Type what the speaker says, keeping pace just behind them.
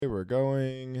We're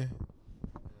going. I have to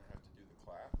do the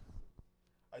clap.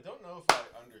 I don't know if I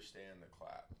understand the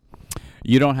clap.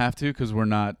 You don't have to because we're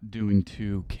not doing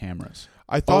two cameras.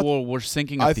 I thought we're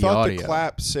syncing up the audio. I thought the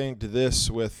clap synced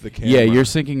this with the camera. Yeah, you're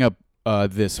syncing up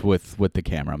this with the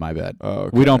camera. My bad. Oh,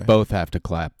 okay. We don't both have to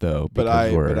clap though. But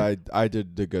I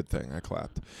did the good thing. I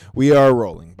clapped. We are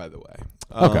rolling, by the way.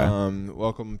 Okay.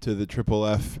 Welcome to the Triple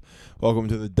F. Welcome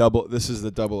to the double. This is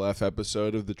the Double F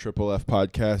episode of the Triple F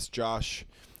podcast. Josh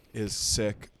is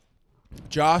sick.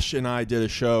 Josh and I did a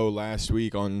show last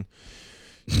week on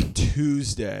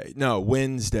Wednesday,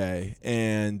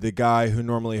 and the guy who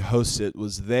normally hosts it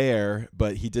was there,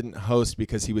 but he didn't host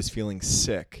because he was feeling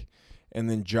sick. And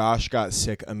then Josh got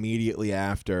sick immediately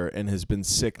after and has been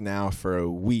sick now for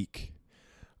a week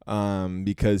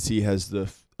because he has the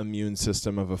immune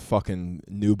system of a fucking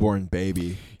newborn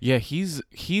baby. Yeah, he's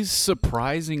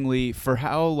surprisingly, for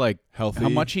how healthy, how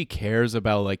much he cares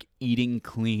about eating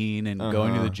clean and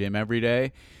going to the gym every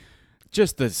day.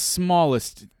 Just the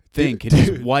smallest thing can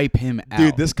just wipe him out.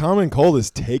 Dude, this common cold is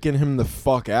taking him the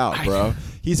fuck out, bro.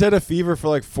 He's had a fever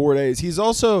for 4 days. He's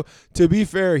also, to be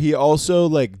fair, he also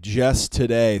just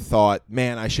today thought,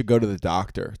 man, I should go to the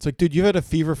doctor. It's like, dude, you had a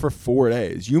fever for 4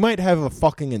 days. You might have a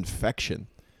fucking infection.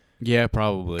 Yeah,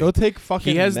 probably. Go take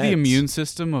fucking He has meds. the immune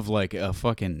system of a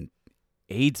fucking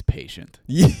AIDS patient.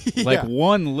 Yeah.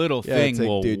 One little thing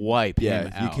will wipe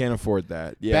him out. You can't afford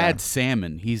that. Yeah. Bad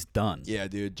salmon, he's done. Yeah,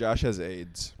 dude. Josh has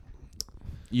AIDS.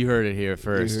 You heard it here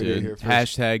first, dude.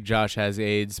 Hashtag Josh has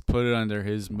AIDS. Put it under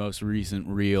his most recent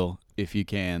reel if you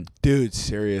can. Dude,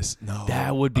 serious. No.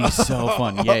 That would be so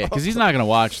fun. Yeah, because he's not going to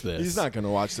watch this. He's not going to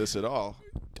watch this at all.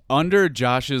 Under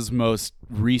Josh's most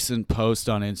recent post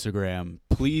on Instagram,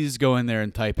 please go in there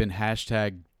and type in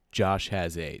hashtag Josh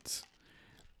has AIDS.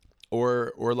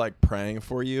 Or praying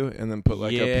for you and then put a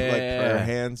prayer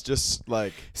hands, just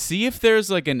see if there's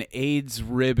an AIDS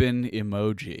ribbon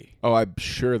emoji. Oh, I'm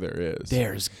sure there is.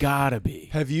 There's gotta be.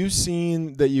 Have you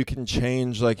seen that you can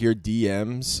change your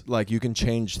DMs? You can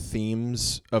change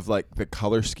themes of the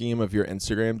color scheme of your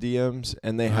Instagram DMs,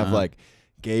 and they have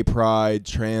gay pride,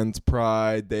 trans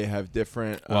pride. They have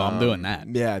different. Well, I'm doing that.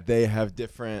 Yeah, they have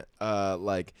different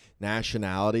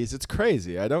nationalities. It's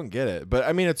crazy. I don't get it, but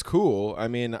I mean, it's cool. I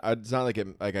mean, it's not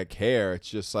I care. It's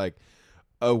just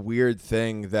a weird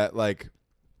thing that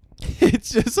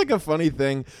it's just a funny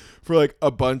thing for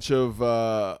a bunch of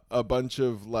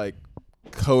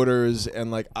coders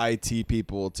and IT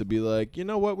people to be you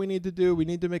know what we need to do? We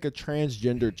need to make a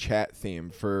transgender chat theme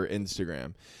for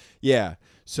Instagram. Yeah.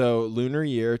 So Lunar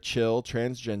Year, chill,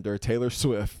 transgender, Taylor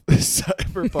Swift,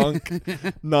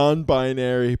 cyberpunk,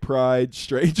 non-binary, pride,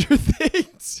 Stranger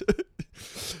Things.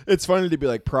 It's funny to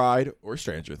be Pride or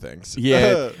Stranger Things.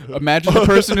 Yeah. Imagine the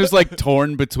person who's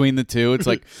torn between the two. It's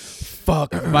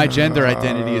fuck, my gender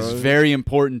identity is very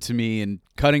important to me, and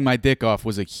cutting my dick off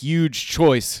was a huge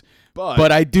choice.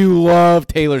 But I do love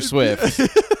Taylor Swift.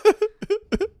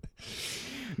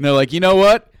 No, you know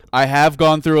what? I have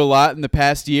gone through a lot in the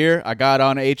past year. I got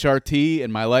on HRT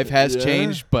and my life has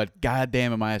changed, but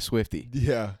goddamn am I a Swiftie.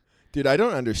 Yeah. Dude, I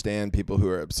don't understand people who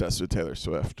are obsessed with Taylor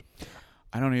Swift.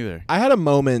 I don't either. I had a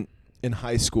moment in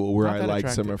high school where Not I that liked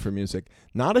attractive. some of her music.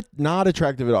 Not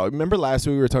attractive at all. Remember last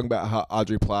week we were talking about how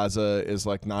Audrey Plaza is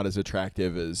not as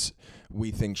attractive as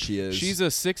we think she is. She's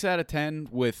a 6 out of 10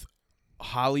 with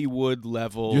Hollywood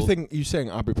level. You're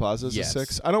saying Aubrey Plaza is Yes. a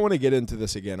 6? I don't want to get into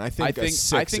this again. I think a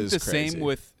 6 is the crazy. same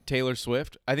with Taylor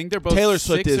Swift. I think they're both Taylor 6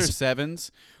 Swift or is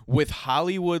 7s with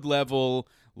Hollywood level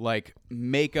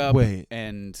makeup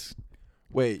and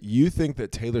Wait, you think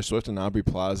that Taylor Swift and Aubrey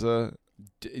Plaza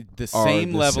the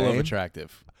same level of same?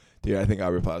 attractive? Dude, I think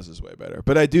Aubrey Plaza is way better.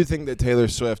 But I do think that Taylor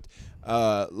Swift,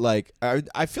 I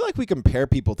feel like we compare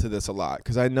people to this a lot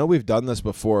because I know we've done this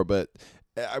before, but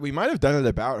we might have done it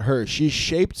about her. She's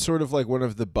shaped sort of like one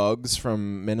of the bugs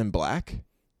from Men in Black.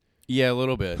 Yeah, a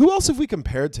little bit. Who else have we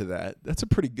compared to that? That's a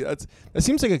pretty good. That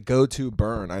seems like a go-to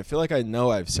burn. I feel like I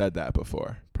know I've said that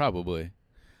before. Probably.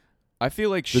 I feel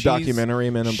like the documentary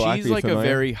Men in Black. She's a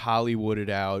very Hollywooded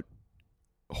out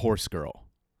horse girl.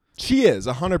 She is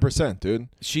 100%, dude.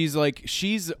 She's a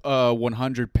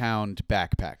 100-pound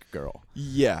backpack girl.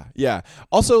 Yeah, yeah.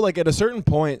 Also, at a certain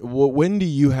point, when do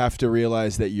you have to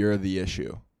realize that you're the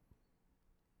issue?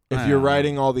 If you're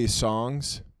writing all these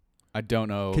songs, I don't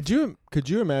know. Could you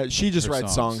imagine? She just her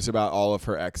writes songs about all of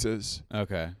her exes.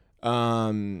 Okay.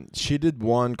 She did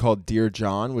one called Dear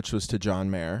John, which was to John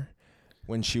Mayer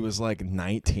when she was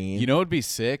 19. You know, it'd be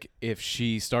sick if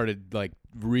she started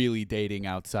really dating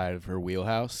outside of her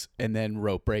wheelhouse and then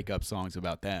wrote breakup songs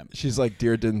about them. She's like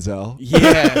Dear Denzel.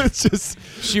 Yeah. It's just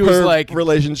she was her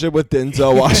relationship with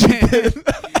Denzel Washington.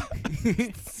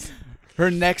 Her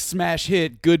next smash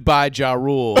hit, Goodbye Ja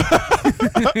Rule.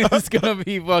 It's going to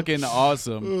be fucking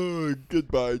awesome. Oh,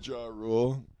 goodbye, Ja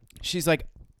Rule. She's like,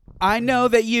 I know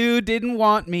that you didn't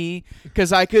want me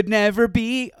because I could never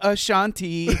be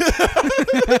Ashanti.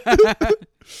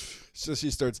 So she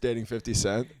starts dating 50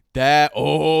 Cent. That's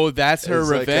her It's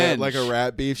revenge. Like a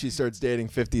rat beef. She starts dating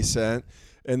 50 Cent.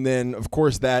 And then, of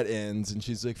course, that ends. And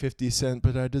she's like, 50 Cent,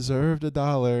 but I deserved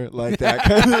 $1. Like that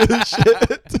kind of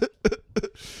shit.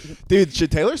 Dude,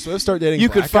 should Taylor Swift start dating You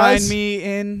black could find guys? me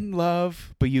in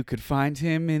love, but you could find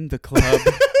him in the club.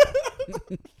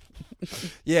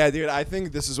 Yeah, dude, I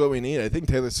think this is what we need. I think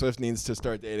Taylor Swift needs to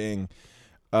start dating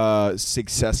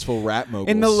successful rap moguls.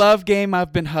 In the love game,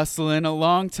 I've been hustling a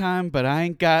long time, but I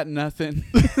ain't got nothing.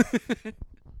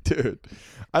 Dude,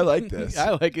 I like this.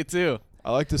 I like it too.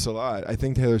 I like this a lot. I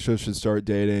think Taylor Swift should start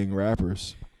dating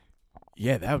rappers.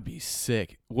 Yeah, that would be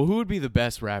sick. Well, who would be the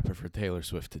best rapper for Taylor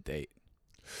Swift to date?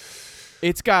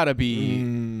 It's got to be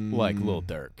like Lil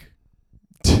Durk.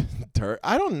 Durk?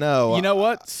 I don't know. You know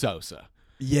what? Sosa.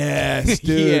 Yes,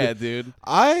 dude. Yeah, dude.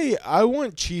 I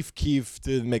want Chief Keef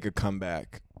to make a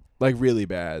comeback, like really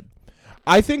bad.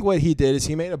 I think what he did is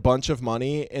he made a bunch of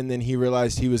money and then he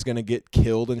realized he was going to get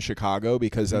killed in Chicago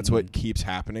because that's what keeps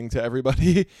happening to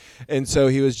everybody. And so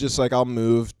he was just like, I'll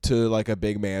move to like a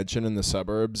big mansion in the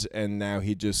suburbs. And now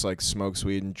he just like smokes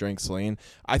weed and drinks lean.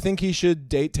 I think he should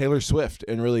date Taylor Swift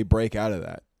and really break out of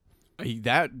that.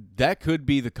 That could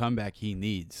be the comeback he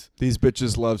needs. These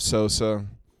bitches love Sosa,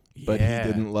 but Yeah. he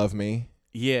didn't love me.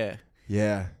 Yeah.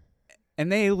 Yeah.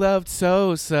 And they loved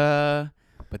Sosa,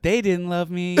 but they didn't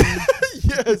love me.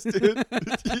 Yes, dude.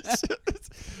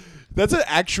 That's an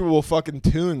actual fucking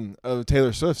tune of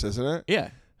Taylor Swift's, isn't it? Yeah.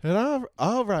 And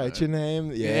I'll write your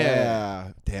name.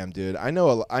 Yeah. Damn, dude. I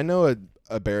know a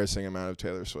embarrassing amount of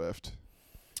Taylor Swift.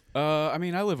 I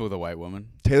mean, I live with a white woman.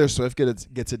 Taylor Swift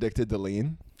gets addicted to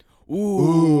lean.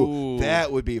 Ooh.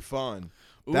 That would be fun.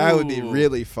 That would be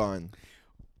really fun.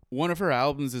 One of her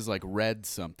albums is like Red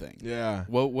something. Yeah.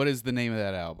 What is the name of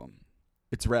that album?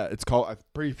 It's Red. It's called. I'm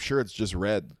pretty sure it's just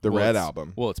Red. The Red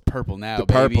album. Well, it's Purple now. The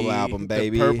baby. Purple album,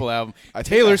 baby. The Purple album.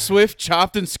 Taylor Swift,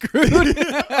 Chopped and Screwed.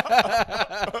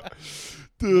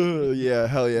 Yeah,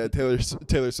 hell yeah. Taylor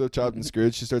Swift, Chopped and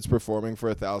Screwed. She starts performing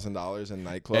for $1,000 in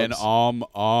nightclubs. And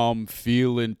I'm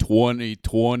feeling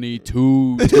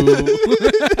 2022 too.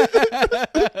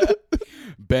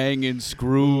 Banging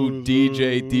screw,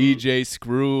 DJ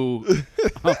screw.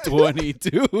 I'm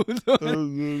 22.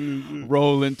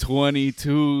 Rolling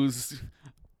 22s.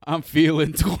 I'm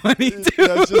feeling 22.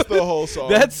 That's just the whole song.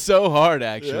 That's so hard,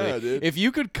 actually. Yeah, dude. If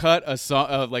you could cut a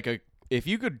song, if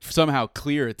you could somehow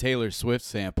clear a Taylor Swift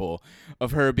sample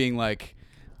of her being like,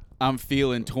 I'm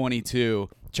feeling 22,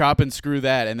 chop and screw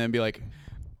that, and then be like,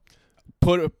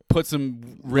 put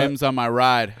some rims on my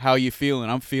ride. How you feeling?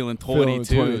 I'm feeling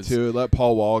 22. Let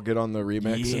Paul Wall get on the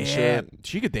remix and shit.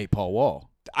 She could date Paul Wall.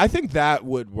 I think that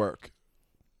would work.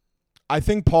 I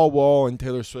think Paul Wall and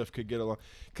Taylor Swift could get along.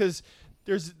 Because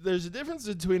there's a difference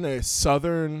between a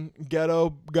southern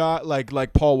ghetto guy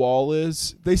like Paul Wall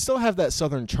is. They still have that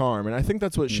southern charm, and I think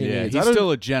that's what she needs. He's still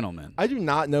a gentleman. I do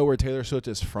not know where Taylor Swift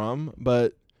is from,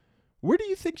 but where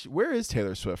is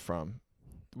Taylor Swift from?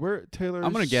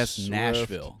 I'm gonna guess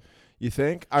Nashville. You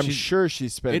think? I'm sure she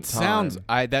spent time.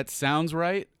 That sounds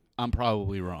right. I'm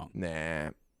probably wrong.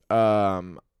 Nah.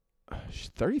 She's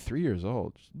 33 years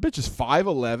old. Bitch is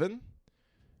 5'11".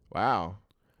 Wow.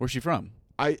 Where's she from?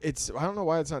 I don't know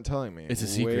why it's not telling me. It's a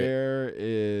secret.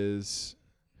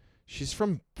 She's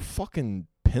from fucking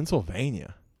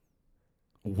Pennsylvania.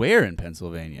 Where in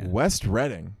Pennsylvania? West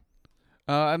Reading.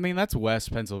 I mean, that's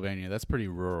West Pennsylvania. That's pretty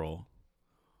rural.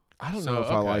 I don't know if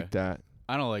I like that.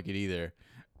 I don't like it either.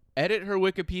 Edit her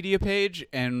Wikipedia page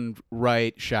and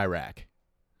write Chirac.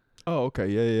 Oh, okay.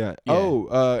 Yeah. Oh,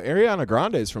 Ariana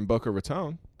Grande is from Boca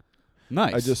Raton.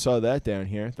 Nice. I just saw that down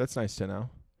here. That's nice to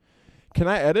know. Can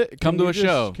I edit? Come to a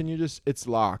show. Can you just? It's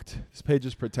locked. This page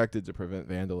is protected to prevent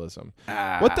vandalism.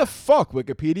 What the fuck,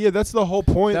 Wikipedia? That's the whole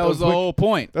point. That was the whole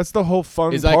point. That's the whole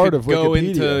fun is part I could of go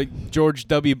Wikipedia. into George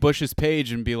W. Bush's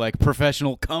page and be like,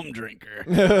 professional cum drinker.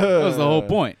 That was the whole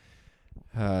point.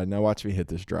 Now watch me hit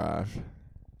this drive.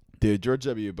 Dude, George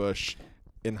W. Bush,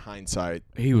 in hindsight,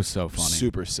 he was so funny.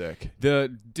 Super sick.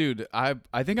 Dude, I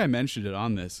think I mentioned it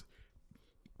on this.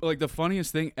 Like, the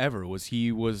funniest thing ever was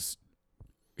he was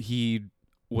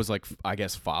like, I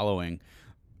guess, following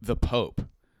the Pope.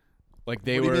 Like,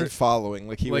 they what were do you mean following,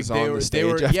 like he like was on the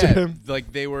stage after him.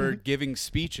 Like, they were giving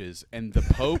speeches, and the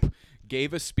Pope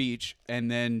gave a speech, and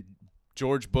then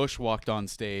George Bush walked on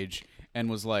stage and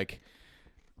was like,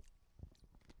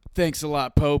 Thanks a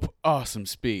lot, Pope. Awesome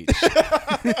speech.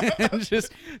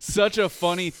 Just such a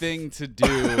funny thing to do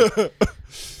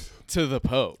to the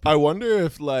Pope. I wonder,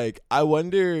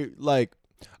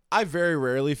 I very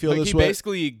rarely feel Like this he way.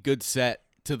 basically good set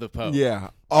to the Pope. Yeah,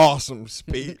 awesome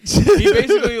speech. He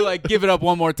basically like give it up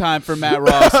one more time for Matt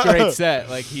Ross. Great set.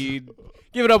 Like he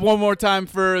give it up one more time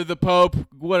for the Pope.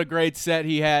 What a great set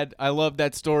he had. I love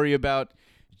that story about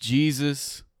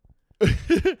Jesus.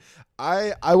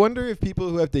 I wonder if people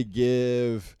who have to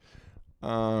give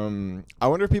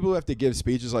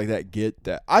speeches like that get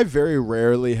that. I very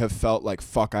rarely have felt like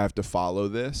fuck I have to follow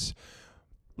this.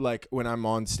 Like when I'm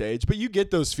on stage, but you get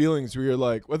those feelings where you're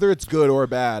like, whether it's good or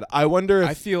bad. I wonder if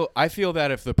I feel that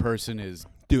if the person is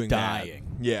doing dying.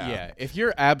 that. Yeah. Yeah. If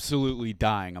you're absolutely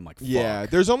dying, I'm like, fuck. Yeah.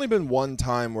 There's only been one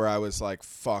time where I was like,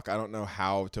 fuck, I don't know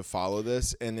how to follow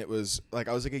this. And it was like,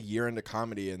 I was like a year into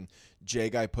comedy and Jay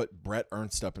Guy put Brett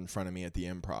Ernst up in front of me at the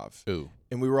Improv. Ooh.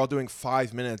 And we were all doing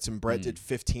 5 minutes and Brett did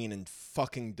 15 and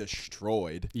fucking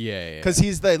destroyed. Yeah. Because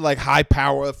he's the like high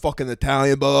power fucking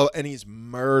Italian, blah, and he's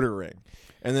murdering.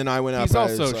 And then I went up. He's and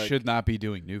also like, should not be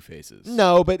doing new faces.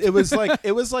 No, but it was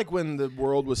like when the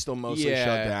world was still mostly Yeah,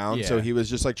 shut down. yeah. So he was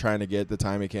just like trying to get the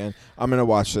time he can. I'm gonna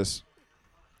watch this.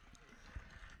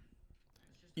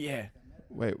 Yeah.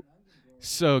 Wait,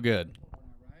 So good.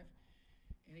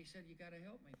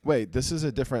 wait. This is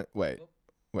a different. Wait. Go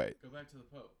back to the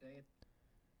Pope.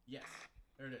 Yes.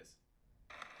 There it is.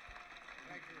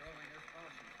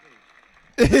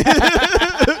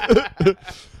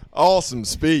 Awesome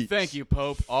speech. Thank you,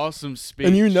 Pope. Awesome speech.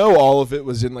 And you know all of it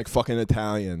was in like fucking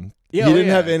Italian. Yeah, he oh, didn't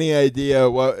yeah. have any idea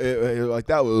what. Like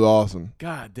that was awesome.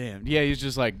 God damn. Yeah, he's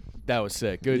just like, that was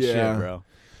sick. Good Yeah. shit, bro.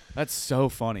 That's so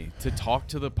funny to talk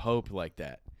to the Pope like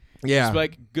that. Yeah. Just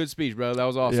like, good speech, bro. That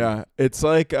was awesome. Yeah. It's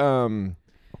like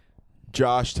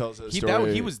Josh tells a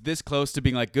story. He was this close to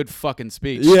being like, good fucking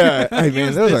speech. Yeah, I He mean,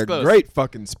 was that was this a close. great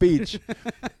fucking speech.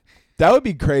 That would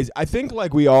be crazy. I think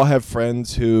like we all have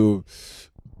friends who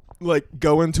like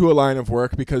go into a line of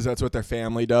work because that's what their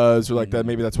family does, or like that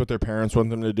maybe that's what their parents want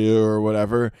them to do, or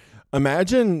whatever.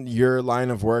 Imagine your line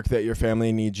of work that your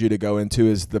family needs you to go into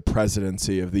is the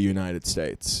presidency of the United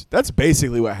States. That's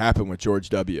basically what happened with George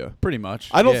W. Pretty much.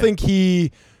 I don't Yeah. think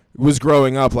he was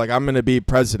growing up like I'm going to be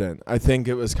president. I think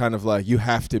it was kind of like you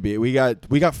have to be. We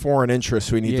got foreign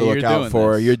interests we need Yeah, to look you're out doing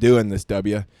for. this. You're doing this,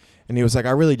 W. And he was like,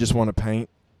 I really just want to paint.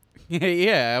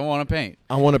 Yeah, I want to paint.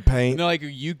 I want to paint. You know, like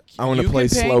you. I wanna you play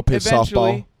can paint slow pitch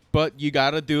eventually, softball. But you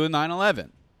got to do a 9/11.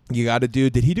 You got to do.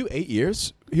 Did he do 8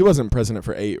 years? He wasn't president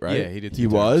for 8, right? Yeah, he did 2 He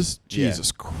terms. was. Yeah.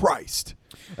 Jesus Christ.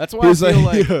 That's He why was I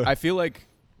like- feel like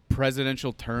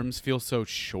presidential terms feel so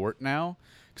short now.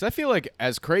 Because I feel like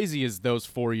as crazy as those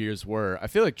 4 years were, I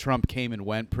feel like Trump came and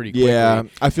went pretty quickly. Yeah,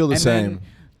 I feel the And same. then,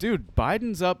 dude,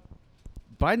 Biden's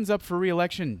up for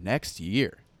re-election next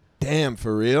year. Damn,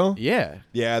 for real? Yeah.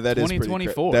 Yeah, that is pretty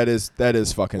 2024. that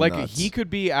is fucking Like nuts. he could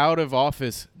be out of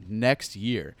office next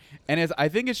year. And I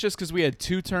think it's just because we had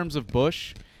 2 terms of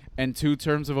Bush and 2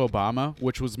 terms of Obama,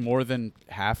 which was more than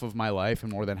half of my life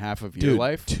and more than half of your Dude,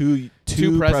 life. Two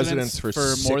presidents for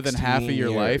more than half of 16 your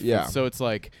years. life. Yeah. So it's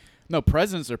like, no,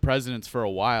 presidents are presidents for a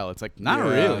while. It's like, not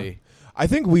Yeah. really. I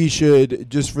think we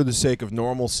should, just for the sake of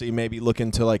normalcy, maybe look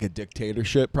into like a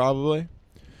dictatorship probably.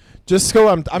 Just go,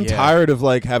 I'm Yeah. tired of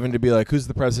like having to be like, who's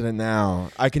the president now?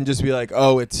 I can just be like,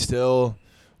 oh, it's still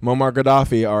Muammar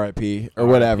Gaddafi, R.I.P. or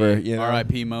whatever. You know?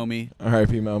 R.I.P. Momi.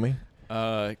 R.I.P. Momi.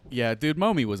 Yeah, dude,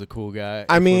 Momi was a cool guy.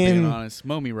 I if we're being mean, honest,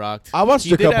 Momi rocked. I watched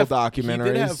He a did couple have- documentaries.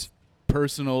 He did have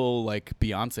personal like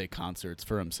Beyonce concerts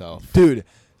for himself. Dude,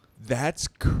 that's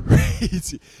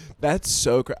crazy. That's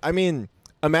so crazy. I mean,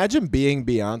 imagine being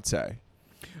Beyonce.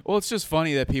 Well, it's just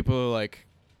funny that people are like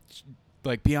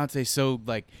Beyonce's so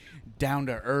like down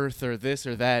to earth or this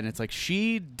or that, and it's like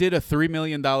she did a $3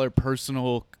 million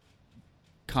personal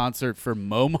concert for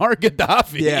Muammar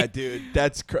Gaddafi. Yeah, dude.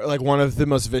 That's like one of the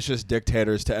most vicious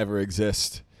dictators to ever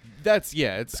exist.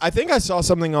 It's I think I saw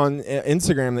something on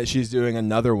Instagram that she's doing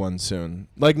another one soon.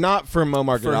 Like not for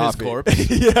Muammar For Gaddafi. his corpse?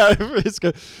 Yeah, for his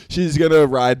she's gonna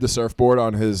ride the surfboard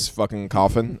on his fucking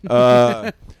coffin.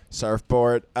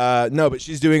 Surfboard. No, but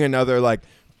she's doing another like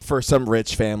for some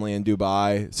rich family in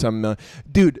Dubai.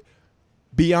 Dude,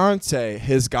 Beyonce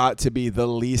has got to be the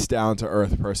least down to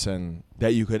earth person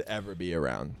that you could ever be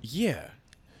around. yeah.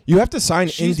 You have to sign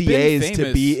She's been NDAs to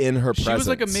famous. be in her presence. She was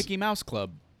like a Mickey Mouse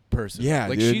Club person. Yeah,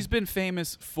 like dude. she's been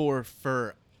famous for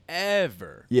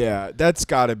forever. Yeah, that's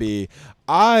got to be.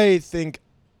 I think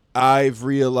I've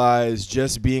realized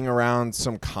just being around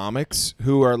some comics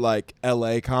who are like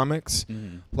LA comics.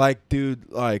 Like,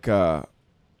 dude, like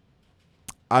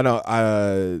I'm not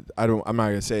going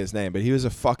to say his name, but he was a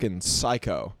fucking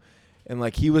psycho. and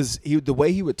like the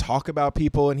way he would talk about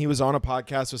people, and he was on a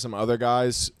podcast with some other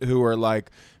guys who were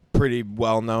like pretty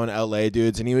well-known LA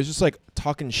dudes, and he was just like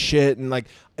talking shit, and like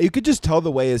you could just tell the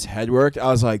way his head worked.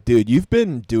 I was like, dude, you've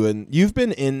been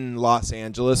in Los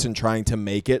Angeles and trying to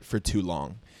make it for too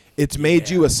long. It's made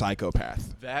you a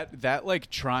psychopath. That like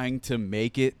trying to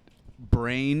make it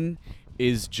brain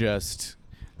is just,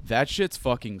 that shit's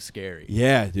fucking scary.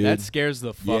 Yeah, dude. That scares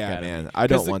the fuck out of me. Yeah, man. I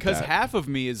don't want that. Because half of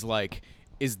me is like,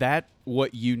 is that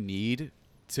what you need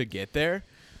to get there?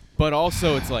 But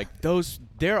also, it's like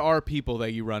there are people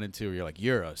that you run into where you're like,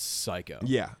 you're a psycho.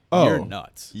 Yeah. You're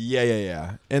nuts.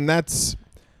 Yeah. And that's...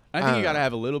 I think you got to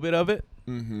have a little bit of it.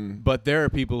 Mm-hmm. But there are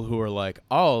people who are like,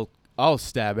 I'll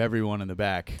stab everyone in the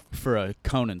back for a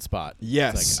Conan spot.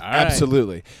 Yes, like, all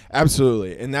right.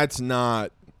 Absolutely. And that's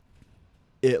not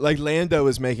it. Like, Lando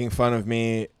was making fun of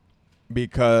me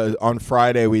because on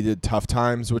Friday we did Tough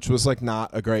Times, which was like not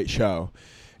a great show.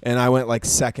 And I went like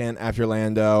second after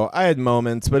Lando. I had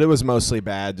moments, but it was mostly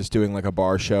bad, just doing like a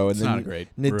bar show. And it's then not a great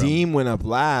Nadeem room. went up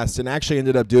last and actually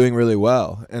ended up doing really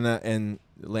well. And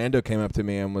Lando came up to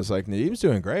me and was like, Nadeem's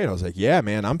doing great. I was like, yeah,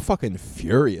 man, I'm fucking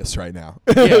furious right now.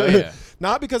 Yeah.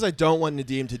 Not because I don't want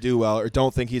Nadeem to do well or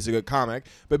don't think he's a good comic,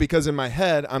 but because in my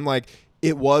head, I'm like,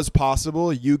 it was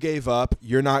possible. You gave up.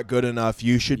 You're not good enough.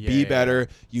 You should be better.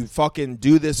 You fucking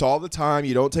do this all the time.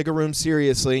 You don't take a room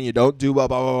seriously, and you don't do blah,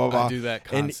 blah, blah, blah, blah. I do that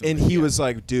constantly. And he was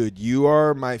like, dude, you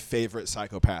are my favorite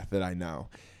psychopath that I know.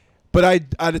 But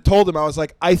I'd told him, I was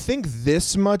like, I think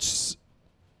this much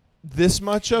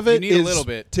of it you need a little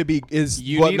bit. is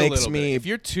what makes me if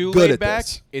you're too good laid at back,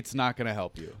 this. It's not going to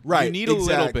help you. Right. You need a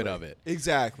little bit of it.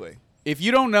 Exactly. If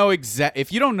you don't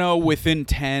know within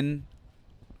 10,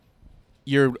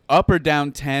 you're up or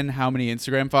down 10 how many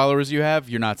Instagram followers you have,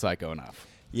 you're not psycho enough.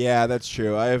 Yeah, that's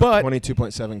true. I have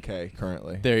 22.7K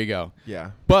currently. There you go. Yeah.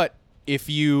 But if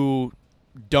you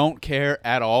don't care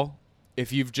at all,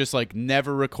 if you've just like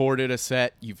never recorded a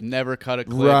set, you've never cut a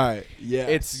clip, right? Yeah,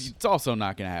 it's also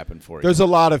not going to happen for you. There's a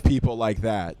lot of people like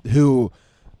that who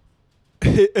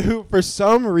for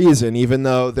some reason, even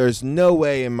though there's no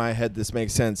way in my head this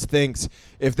makes sense, thinks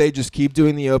if they just keep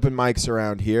doing the open mics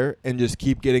around here and just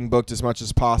keep getting booked as much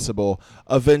as possible,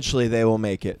 eventually they will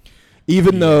make it.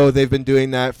 Even though they've been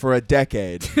doing that for a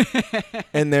decade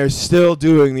and they're still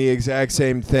doing the exact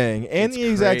same thing and the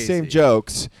exact same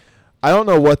jokes. I don't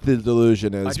know what the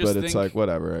delusion is, but it's like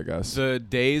whatever, I guess. The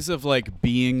days of like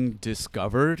being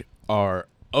discovered are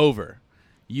over.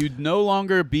 You'd no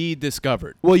longer be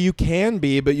discovered. Well, you can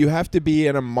be, but you have to be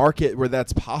in a market where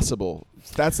that's possible.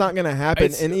 That's not going to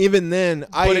happen. And even then,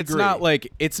 I agree. But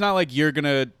it's not like you're going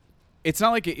to – it's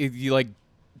not like you like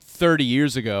 30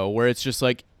 years ago where it's just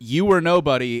like you were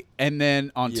nobody and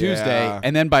then on Tuesday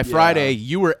and then by Friday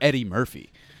you were Eddie Murphy.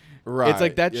 Right. It's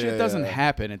like that shit doesn't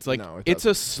happen. It's like it's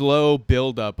a slow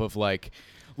buildup of like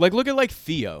look at like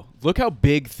Theo. Look how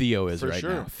big Theo is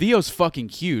now. Theo's fucking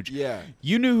huge. Yeah.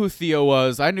 You knew who Theo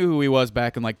was. I knew who he was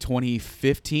back in like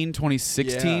 2015,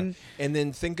 2016. Yeah. And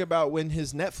then think about when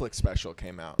his Netflix special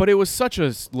came out. But it was such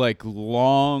a like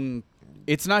long.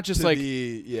 It's not just like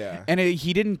and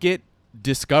he didn't get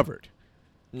discovered.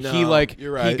 No,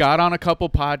 you're right. He got on a couple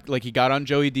he got on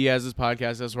Joey Diaz's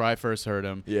podcast. That's where I first heard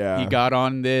him. Yeah. He got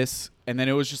on this, and then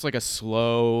it was just like a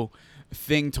slow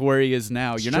thing to where he is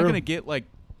now. You're not gonna get like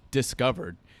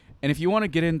discovered, and if you want to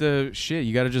get into shit,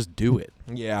 you got to just do it.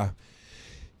 Yeah.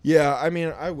 I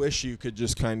mean, I wish you could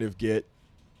just kind of get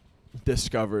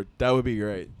discovered. That would be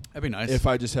great. That'd be nice. If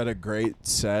I just had a great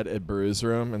set at Brews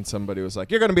Room and somebody was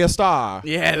like, "You're gonna be a star."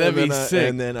 Yeah, that'd be sick.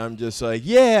 And then I'm just like,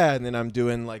 "Yeah," and then I'm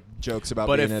doing like jokes about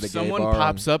being at a gay bar. But if someone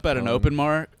pops up at an open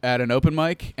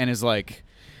mic and is like,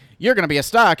 "You're gonna be a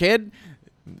star, kid,"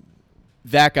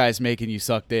 that guy's making you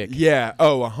suck dick. Yeah.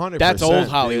 Oh, 100%. That's old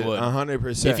Hollywood.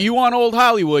 100%. If you want old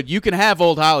Hollywood, you can have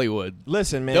old Hollywood.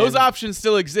 Listen, man. Those options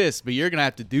still exist, but you're gonna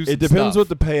have to do some stuff. It depends stuff.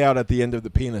 what the payout at the end of the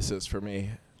penis is for me.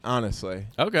 Honestly.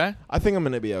 Okay. I think I'm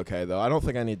going to be okay, though. I don't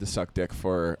think I need to suck dick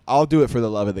I'll do it for the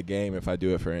love of the game if I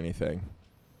do it for anything.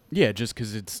 Yeah, just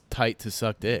because it's tight to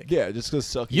suck dick. Yeah, just because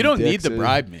sucking You don't dick need to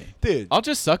bribe me. Dude. I'll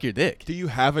just suck your dick. Do you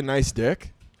have a nice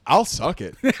dick? I'll suck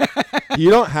it. You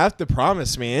don't have to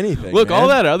promise me anything. Look, man. all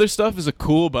that other stuff is a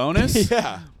cool bonus.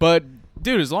 Yeah. But,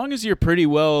 dude, as long as you're pretty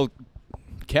well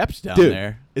kept down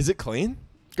there. Is it clean?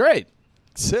 Great.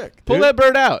 Sick. Pull that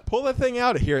bird out. Pull that thing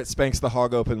out here at Spanks the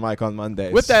Hog open mic on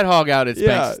Mondays. With that hog out, it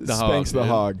Spanks the Hog. Spanks the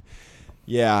Hog.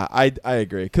 Yeah, I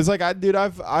agree. Because, like, I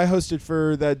hosted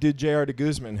for that dude, J.R. de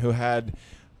Guzman, who had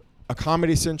a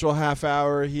Comedy Central half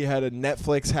hour. He had a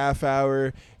Netflix half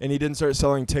hour. And he didn't start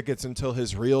selling tickets until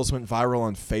his reels went viral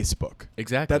on Facebook.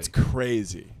 Exactly. That's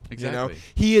crazy. Exactly.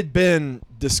 He had been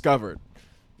discovered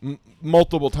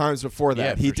multiple times before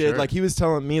that. Yeah, He for did sure. he was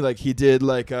telling me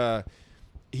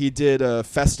he did a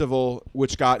festival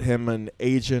which got him an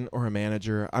agent or a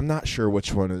manager. I'm not sure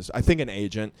which one is. I think an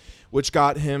agent, which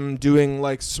got him doing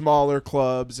like smaller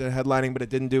clubs and headlining, but it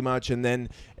didn't do much. And then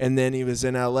he was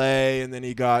in LA, and then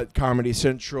he got Comedy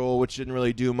Central, which didn't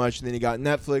really do much. And then he got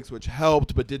Netflix, which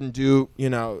helped but didn't do.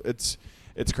 It's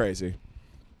crazy.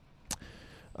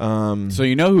 So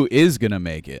you know who is gonna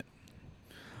make it?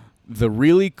 The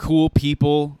really cool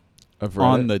people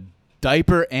on the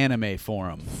Diaper Anime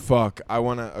Forum. Fuck, I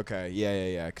wanna. Okay,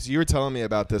 yeah. Because you were telling me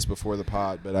about this before the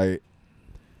pod, but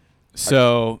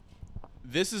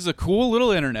This is a cool little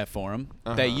internet forum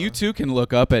that you too can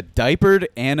look up at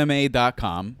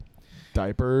diaperedanime.com.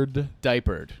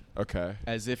 Diapered. Okay.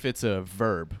 As if it's a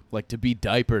verb, like to be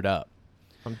diapered up.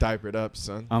 I'm diapered up,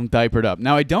 son. I'm diapered up.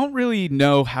 Now, I don't really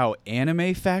know how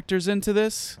anime factors into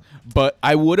this, but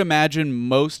I would imagine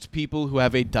most people who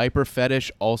have a diaper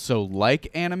fetish also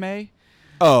like anime.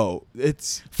 Oh,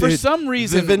 it's... For some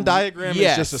reason... The Venn diagram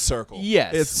is just a circle.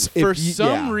 Yes. For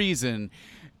some reason,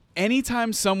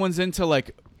 anytime someone's into,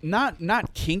 like,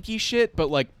 not kinky shit, but,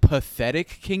 like,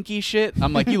 pathetic kinky shit,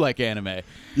 I'm like, you like anime.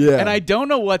 Yeah. And I don't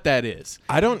know what that is.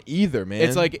 I don't either, man.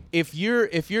 It's like, if you're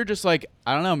just like,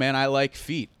 I don't know, man, I like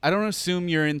feet. I don't assume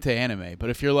you're into anime. But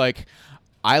if you're like,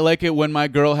 I like it when my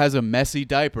girl has a messy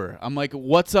diaper, I'm like,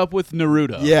 what's up with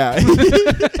Naruto? Yeah.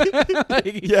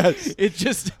 Like, yes. It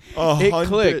just, it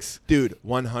clicks. Dude,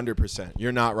 100%.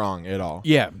 You're not wrong at all.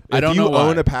 Yeah. I don't if know you why.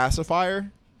 own a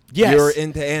pacifier, Yes. you're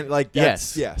into, that's,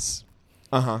 Yes. yes.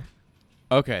 Uh-huh.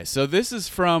 Okay, so this is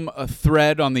from a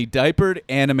thread on the Diapered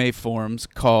Anime forums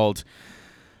called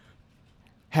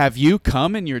Have You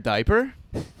Come in Your Diaper?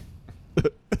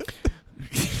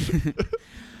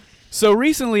 So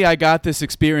recently I got this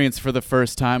experience for the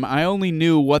first time. I only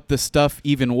knew what the stuff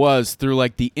even was through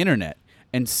like the internet.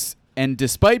 And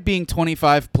despite being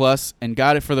 25 plus and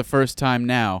got it for the first time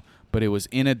now, but it was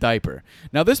in a diaper.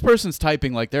 Now this person's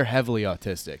typing like they're heavily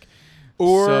autistic.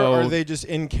 Or are they just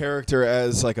in character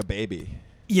as like a baby?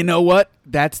 You know what?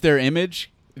 That's their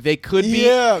image. They could be.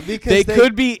 Yeah, because they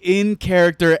could be in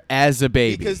character as a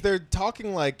baby. Because they're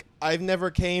talking like I've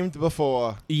never came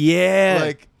before. Yeah.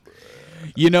 Like,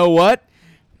 you know what?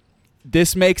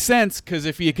 This makes sense because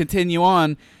if you continue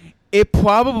on, it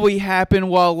probably happened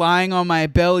while lying on my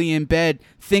belly in bed,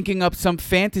 thinking up some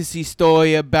fantasy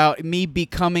story about me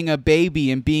becoming a baby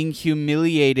and being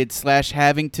humiliated /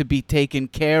 having to be taken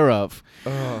care of.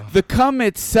 The cum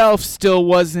itself still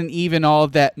wasn't even all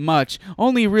that much.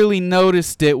 Only really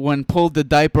noticed it when pulled the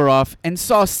diaper off and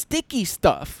saw sticky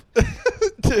stuff.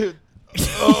 dude.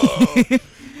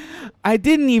 I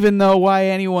didn't even know why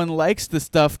anyone likes the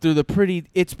stuff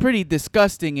it's pretty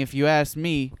disgusting if you ask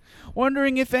me.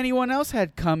 Wondering if anyone else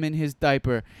had cum in his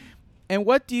diaper. And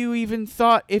what do you even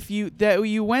thought that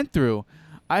you went through?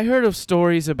 I heard of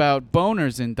stories about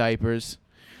boners in diapers.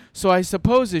 So I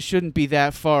suppose it shouldn't be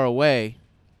that far away.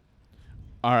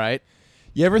 All right.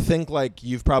 You ever think like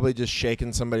you've probably just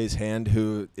shaken somebody's hand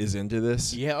who is into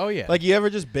this? Yeah, oh yeah. Like you ever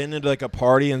just been into like a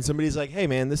party and somebody's like, "Hey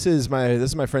man, this is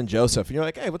my friend Joseph," and you're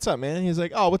like, "Hey, what's up, man?" And he's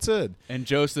like, "Oh, what's good?" And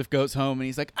Joseph goes home and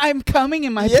he's like, "I'm coming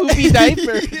in my poopy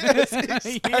diaper." Yes,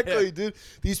 exactly, Yeah. dude.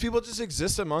 These people just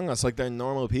exist among us like they're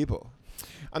normal people.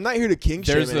 I'm not here to kink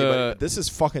shame There's anybody. a- But this is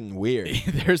fucking weird.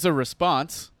 There's a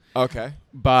response Okay.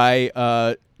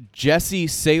 by Jesse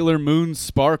Sailor Moon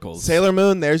Sparkles. Sailor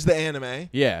Moon, there's the anime.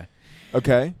 Yeah.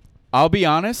 Okay. I'll be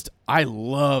honest, I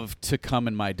love to cum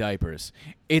in my diapers.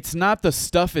 It's not the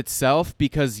stuff itself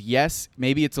because, yes,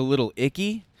 maybe it's a little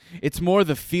icky. It's more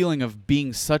the feeling of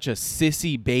being such a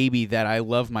sissy baby that I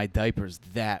love my diapers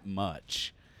that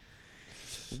much.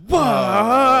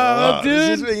 Whoa, dude.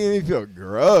 This is making me feel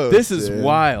gross. This is dude.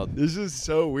 wild. This is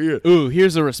so weird. Ooh,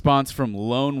 here's a response from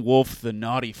Lone Wolf the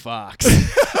Naughty Fox.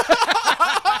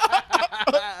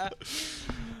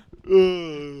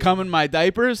 Cum in my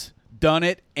diapers? Done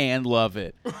it and love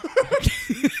it.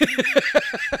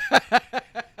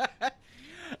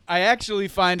 I actually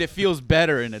find it feels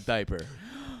better in a diaper.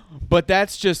 But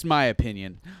that's just my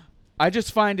opinion. I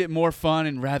just find it more fun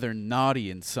and rather naughty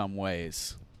in some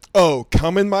ways. Oh,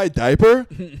 come in my diaper?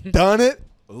 Done it?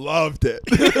 Loved it.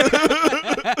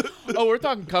 Oh, we're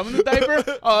talking cum in the diaper?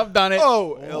 Oh, I've done it.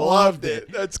 Oh, loved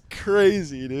it. That's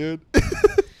crazy, dude.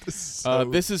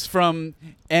 This is from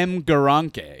M.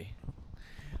 Garanke.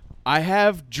 I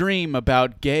have dream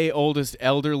about gay oldest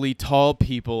elderly tall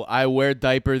people. I wear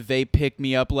diaper, they pick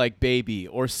me up like baby.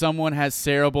 Or someone has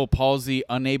cerebral palsy,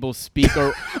 unable speak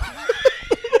or...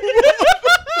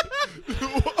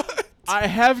 I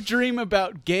have dream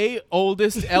about gay,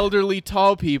 oldest, elderly,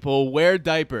 tall people wear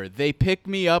diaper. They pick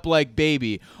me up like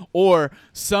baby. Or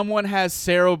someone has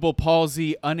cerebral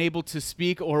palsy, unable to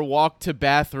speak or walk to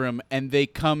bathroom, and they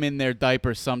come in their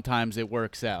diaper. Sometimes it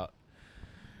works out.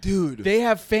 Dude. They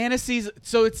have fantasies.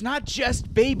 So it's not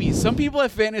just babies. Some people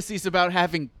have fantasies about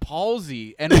having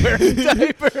palsy and wearing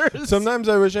diapers. Sometimes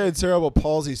I wish I had cerebral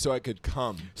palsy so I could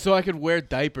come. So I could wear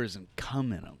diapers and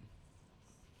come in them.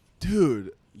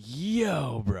 Dude.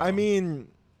 Yo, bro. I mean,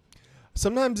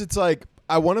 sometimes it's like,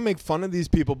 I want to make fun of these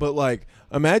people, but like,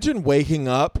 imagine waking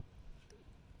up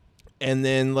and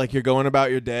then like you're going about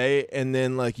your day and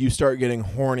then like you start getting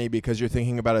horny because you're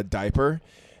thinking about a diaper.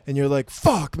 And you're like,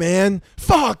 fuck, man.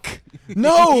 Fuck.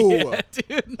 No. Yeah,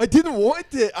 dude. I didn't want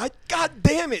it. God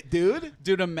damn it, dude.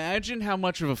 Dude, imagine how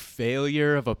much of a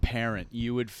failure of a parent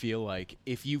you would feel like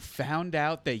if you found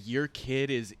out that your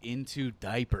kid is into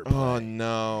diaper play. Oh,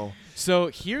 no. So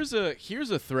here's a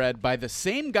thread by the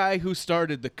same guy who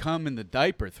started the cum in the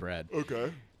diaper thread.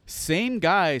 Okay. Same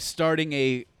guy starting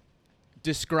a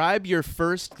describe your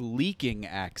first leaking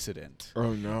accident.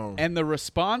 Oh, no. And the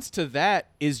response to that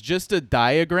is just a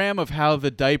diagram of how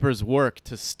the diapers work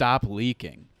to stop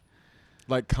leaking.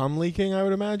 Like cum leaking, I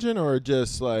would imagine, or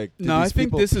just like... No, I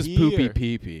think this is poopy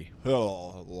pee-pee.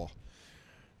 Oh,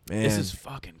 man. This is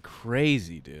fucking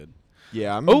crazy, dude.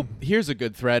 Yeah. Oh, here's a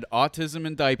good thread. Autism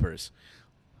and diapers.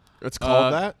 It's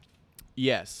called that?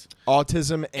 Yes.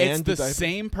 Autism and It's the diaper?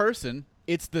 same person.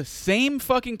 It's the same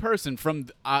fucking person from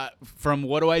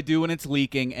What Do I Do When It's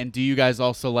Leaking and Do You Guys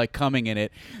Also Like Coming in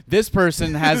It? This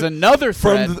person has another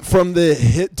thread. From the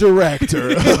hit director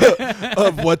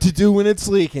of What to Do When It's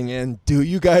Leaking and Do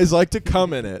You Guys Like to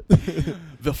Come in It?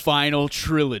 The final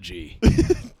trilogy.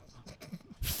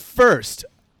 First,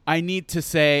 I need to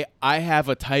say I have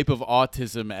a type of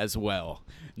autism as well.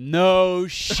 No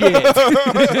shit.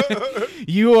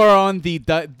 You are on the...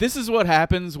 This is what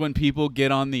happens when people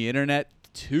get on the internet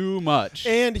too much.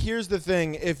 And here's the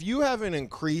thing. If you have an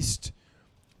increased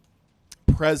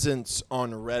presence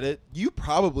on Reddit, you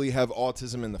probably have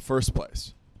autism in the first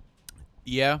place.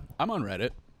 Yeah, I'm on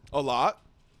Reddit. A lot?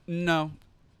 No.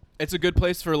 It's a good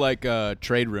place for, like,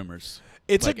 trade rumors.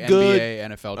 It's like a good... NBA,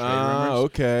 NFL trade rumors.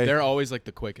 Okay. They're always, like,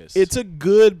 the quickest. It's a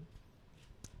good...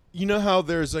 You know how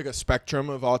there's, like, a spectrum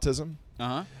of autism?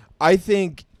 Uh-huh. I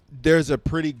think there's a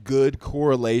pretty good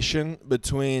correlation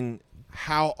between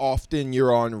how often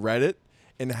you're on Reddit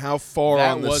and how far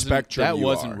on the spectrum you are. That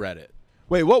wasn't Reddit.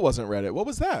 Wait, what wasn't Reddit? What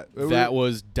was that? That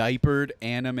was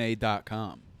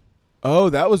diaperedanime.com. Oh,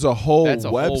 that was a whole That's a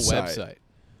website. whole website.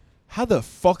 How the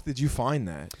fuck did you find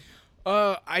that?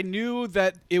 I knew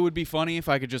that it would be funny if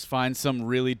I could just find some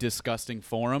really disgusting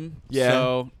forum. Yeah.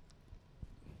 So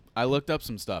I looked up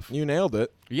some stuff. You nailed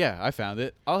it. Yeah, I found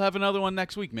it. I'll have another one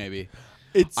next week maybe.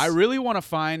 It's I really want to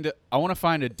find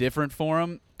a different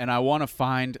forum, and I want to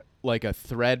find like a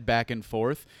thread back and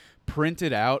forth, print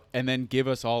it out, and then give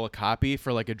us all a copy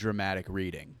for like a dramatic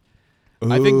reading.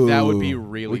 I think that would be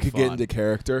really We could fun. get into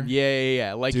character.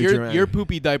 Yeah. Like Do you're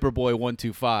Poopy Diaper Boy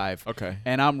 125. Okay.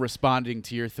 And I'm responding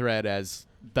to your thread as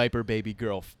Diaper Baby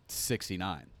Girl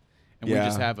 69. And we Yeah.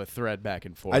 just have a thread back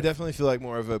and forth. I definitely feel like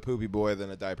more of a poopy boy than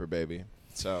a diaper baby.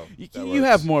 So that You works.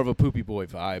 have more of a Poopy Boy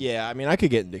vibe. Yeah, I mean, I could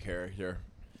get into character.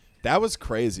 That was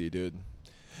crazy, dude.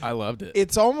 I loved it.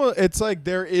 It's like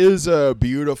there is a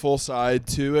beautiful side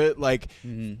to it. Like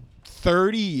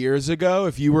 30 years ago,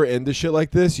 if you were into shit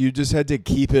like this, you just had to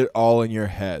keep it all in your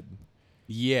head.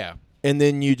 Yeah. And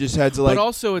then you just had to like But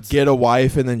also it's get a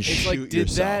wife and then it's shoot like,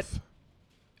 yourself.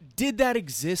 Did that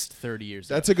exist 30 years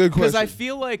ago? That's a good question. Because I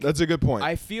feel like That's a good point.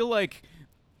 I feel like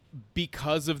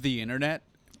because of the internet,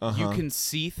 you Uh-huh. can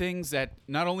see things at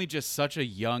not only just such a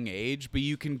young age, but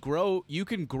you can grow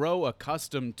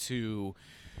accustomed to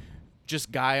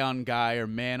just guy on guy or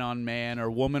man on man or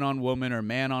woman on woman or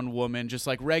man on woman, just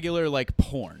like regular like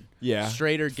porn. Yeah.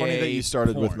 Straight or gay. Funny that you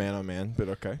started with porn. man on man, but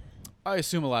okay. I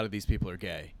assume a lot of these people are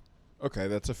gay. Okay,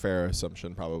 that's a fair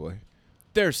assumption probably.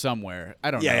 They're somewhere. I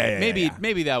don't know. Yeah,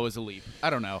 Maybe that was a leap. I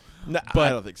don't know. No, But- I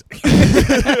don't think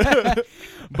so.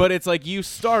 But it's like you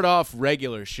start off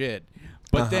regular shit,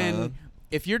 but Uh-huh. then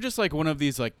if you're just like one of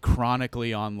these like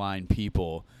chronically online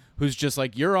people who's just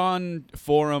like you're on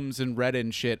forums and Reddit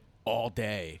and shit all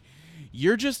day,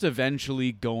 you're just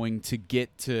eventually going to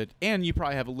get to, and you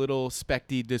probably have a little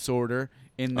specty disorder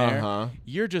in there. Uh-huh.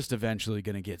 You're just eventually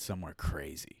going to get somewhere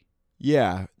crazy.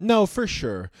 Yeah, no, for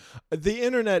sure. The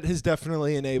internet has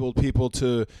definitely enabled people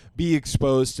to be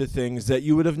exposed to things that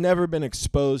you would have never been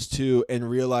exposed to and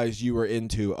realized you were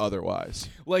into otherwise.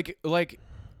 Like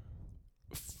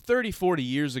 30, 40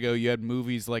 years ago, you had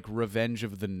movies like Revenge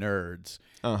of the Nerds.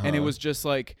 Uh-huh. And it was just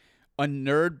like a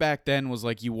nerd back then was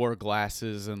like you wore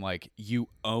glasses and like you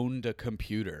owned a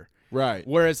computer. Right.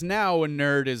 Whereas now a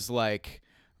nerd is like,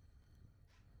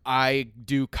 I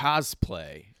do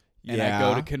cosplay and I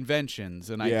go to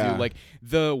conventions and I do like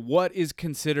what is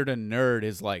considered a nerd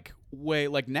is like way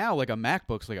like now like a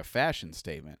MacBook's like a fashion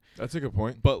statement. That's a good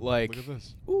point. But like, look at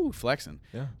this. Ooh, flexing.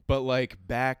 Yeah. But like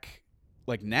back,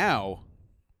 like now,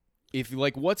 if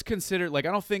like what's considered like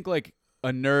I don't think like a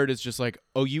nerd is just like,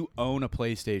 oh, you own a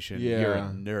PlayStation. Yeah. You're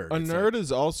a nerd. A nerd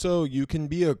is also, you can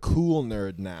be a cool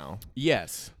nerd now.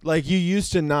 Yes. Like you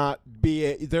used to not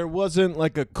be, there wasn't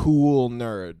like a cool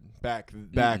nerd back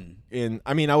in,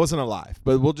 I mean, I wasn't alive,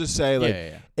 but we'll just say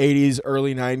like 80s,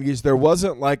 early 90s, there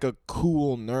wasn't like a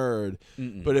cool nerd.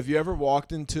 But if you ever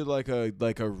walked into like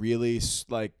a really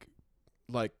like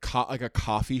a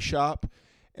coffee shop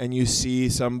and you see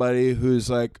somebody who's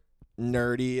like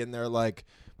nerdy and they're like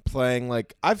playing,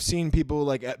 like I've seen people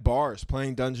like at bars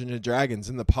playing Dungeons and Dragons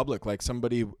in the public, like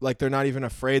somebody like they're not even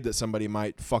afraid that somebody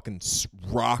might fucking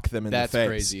rock them in the face. That's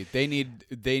crazy.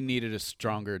 They needed a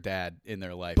stronger dad in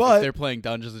their life. But if they're playing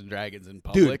Dungeons and Dragons in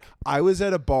public. Dude, I was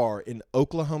at a bar in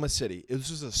Oklahoma City. It was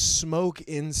just a smoke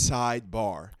inside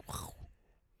bar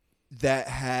that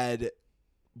had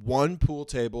one pool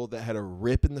table that had a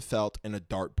rip in the felt and a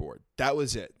dartboard. That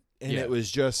was it. And it was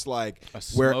just like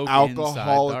where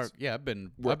alcoholics, I've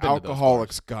been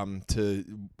alcoholics come to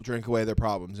drink away their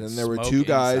problems. And there were two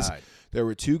guys. Inside. There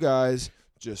were two guys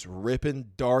just ripping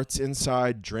darts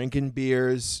inside, drinking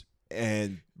beers,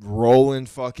 and rolling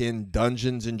fucking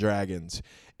Dungeons and Dragons.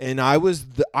 And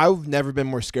I've never been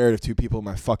more scared of two people in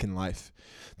my fucking life.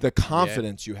 The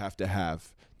confidence you have to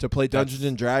play Dungeons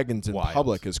and Dragons in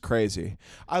public is crazy.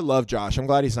 I love Josh. I'm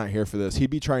glad he's not here for this.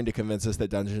 He'd be trying to convince us that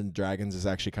Dungeons and Dragons is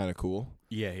actually kind of cool.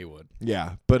 Yeah, he would.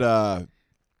 Yeah, but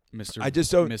Mr. I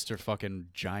just don't. Mr. fucking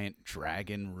giant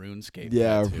dragon RuneScape.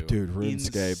 Yeah, tattoo. dude,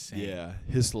 RuneScape. Insane. Yeah,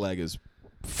 his leg is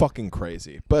fucking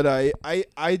crazy. But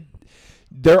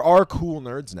there are cool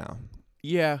nerds now.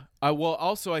 Yeah. Well,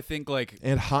 also I think like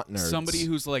and hot nerds. Somebody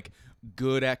who's like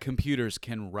good at computers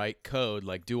can write code,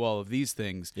 like do all of these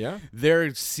things. Yeah.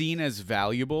 They're seen as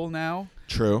valuable now.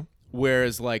 True.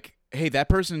 Whereas like, hey, that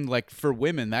person, like for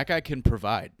women, that guy can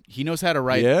provide. He knows how to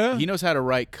write. Yeah. He knows how to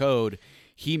write code.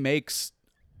 He makes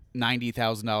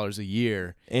 $90,000 a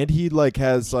year, and he like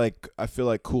has like I feel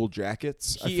like cool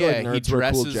jackets. I feel like nerds he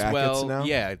dresses wear cool jackets well. now.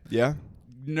 Yeah.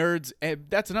 Nerds.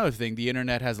 That's another thing. The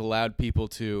internet has allowed people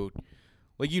to,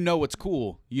 like, you know what's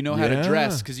cool. You know how to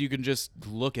dress because you can just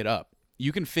look it up.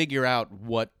 You can figure out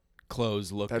what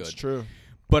clothes look good. That's true.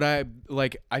 But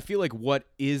I feel like what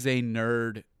is a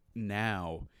nerd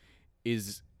now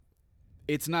is,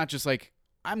 it's not just like,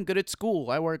 I'm good at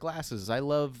school, I wear glasses, I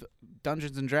love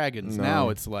Dungeons and Dragons. No. Now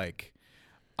it's like,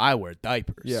 I wear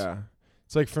diapers. Yeah.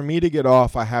 It's like for me to get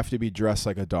off, I have to be dressed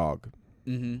like a dog.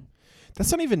 Mm-hmm.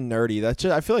 That's not even nerdy. That's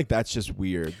just, I feel like that's just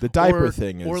weird. The diaper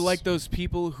thing is. Or like those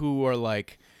people who are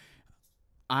like,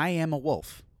 I am a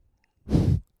wolf.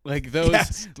 Like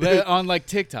those on like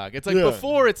TikTok. It's like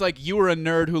before it's like you were a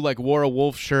nerd who like wore a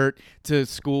wolf shirt to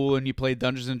school and you played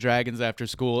Dungeons and Dragons after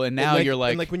school, and now you're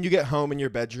like, and like when you get home in your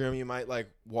bedroom you might like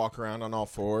walk around on all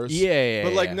fours. Yeah.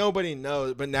 But like nobody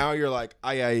knows. But now you're like,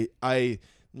 I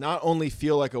not only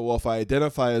feel like a wolf, I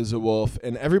identify as a wolf,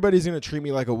 and everybody's gonna treat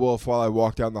me like a wolf while I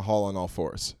walk down the hall on all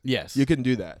fours. Yes. You can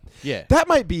do that. Yeah. That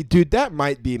might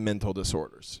be mental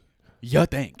disorders. You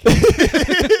think?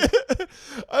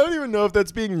 I don't even know if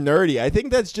that's being nerdy. I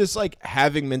think that's just like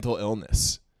having mental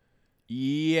illness.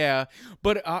 Yeah,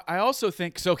 but I also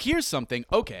think so. Here's something.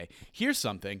 Okay, here's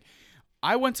something.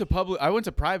 I went to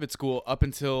private school up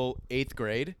until 8th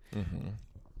grade. Mm-hmm.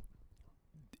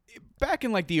 Back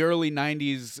in like the early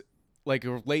 90s, like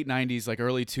late 90s, like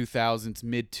early 2000s,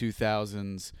 mid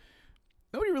 2000s,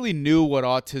 nobody really knew what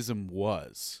autism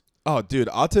was. Oh, dude,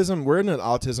 autism, we're in an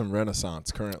autism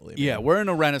renaissance currently. Man. Yeah, we're in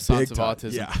a renaissance Big of time.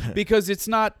 autism. Yeah. Because it's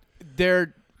not,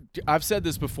 I've said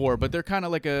this before, but they're kind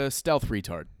of like a stealth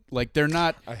retard. Like they're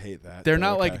not. I hate that. They're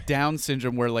not like Down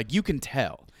syndrome where like you can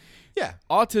tell. Yeah.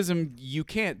 Autism, you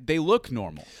can't. They look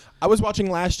normal. I was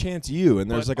watching Last Chance U, and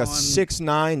there's like a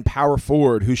 6'9" power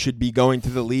forward who should be going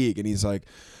to the league, and he's like,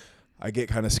 I get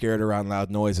kind of scared around loud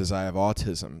noises. I have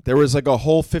autism. There was like a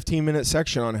whole 15-minute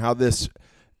section on how this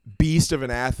beast of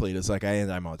an athlete is like,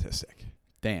 I'm autistic.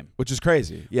 Damn. Which is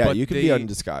crazy. Yeah, but you can be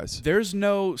undisguised. There's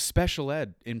no special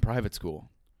ed in private school.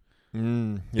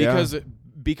 Yeah.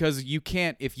 Because you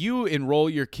can't, if you enroll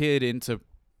your kid into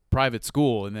private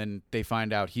school and then they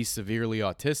find out he's severely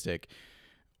autistic,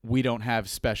 we don't have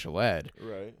special ed.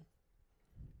 Right.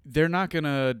 They're not going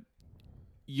to,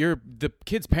 the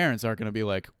kid's parents aren't going to be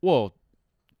like, well,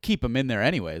 keep them in there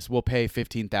anyways. We'll pay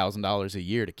 $15,000 a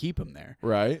year to keep them there.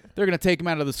 Right. They're going to take them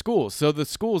out of the school. So the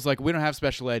school's like, we don't have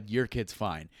special ed. Your kid's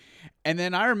fine. And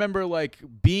then I remember like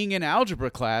being in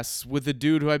algebra class with a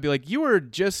dude who I'd be like, you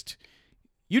just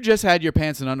had your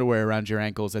pants and underwear around your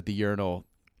ankles at the urinal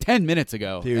 10 minutes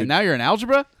ago. Dude, and now you're in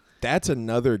algebra? That's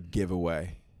another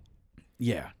giveaway.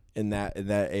 Yeah. In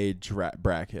that age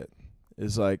bracket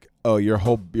is like, oh, your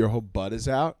whole butt is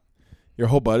out. Your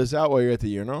whole butt is out while you're at the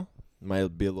urinal.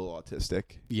 Might be a little autistic.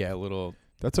 Yeah, a little.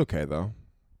 That's okay though.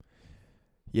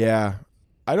 Yeah,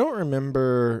 I don't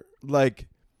remember like.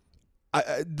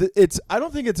 I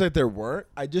don't think it's like there weren't.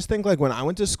 I just think like when I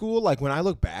went to school, like when I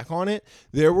look back on it,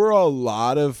 there were a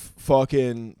lot of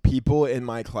fucking people in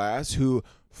my class who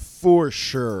for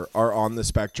sure are on the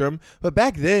spectrum. But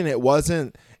back then it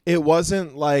wasn't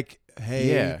like,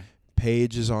 hey, Yeah.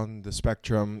 Paige is on the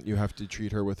spectrum. You have to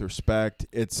treat her with respect.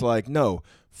 It's like, no,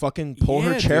 fucking pull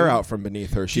her chair out from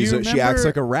beneath her. She acts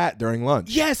like a rat during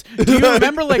lunch. Yes. Do you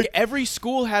remember like every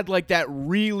school had like that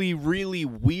really, really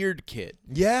weird kid?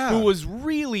 Yeah. Who was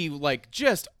really like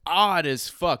just odd as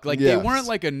fuck. Like they weren't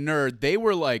like a nerd. They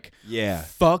were like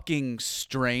fucking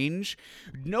strange.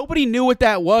 Nobody knew what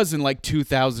that was in like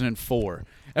 2004.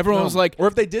 Everyone was like, or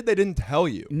if they did, they didn't tell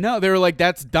you. No, they were like,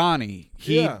 that's Donnie.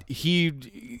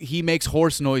 He makes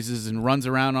horse noises and runs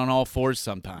around on all fours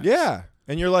sometimes. Yeah.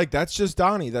 And you're like, that's just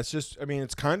Donnie. That's just, I mean,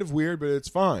 it's kind of weird, but it's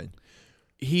fine.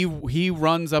 He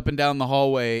runs up and down the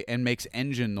hallway and makes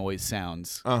engine noise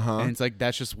sounds. And it's like,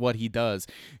 that's just what he does.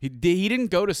 He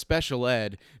didn't go to special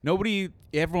ed.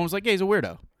 Everyone was like, yeah, he's a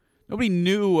weirdo. Nobody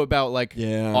knew about like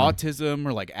autism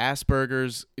or like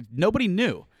Asperger's. Nobody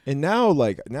knew. And now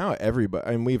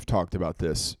everybody, and we've talked about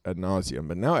this ad nauseum,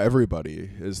 but now everybody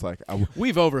is like,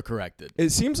 we've overcorrected.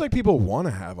 It seems like people want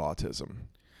to have autism.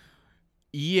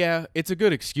 Yeah, it's a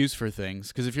good excuse for things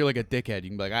because if you're like a dickhead,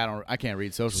 you can be like, I can't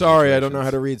read social. Sorry, I don't know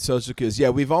how to read social cues. Yeah,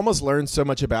 we've almost learned so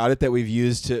much about it that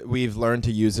we've learned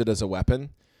to use it as a weapon.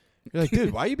 You're like,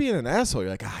 dude, why are you being an asshole?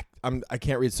 You're like, I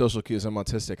can't read social cues. I'm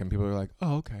autistic, and people are like,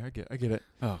 oh, okay, I get it.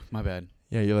 Oh, my bad.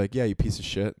 Yeah, you're like, yeah, you piece of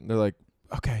shit. And they're like,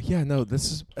 okay, yeah, no,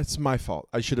 it's my fault.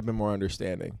 I should have been more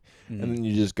understanding. And then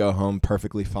you just go home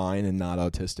perfectly fine and not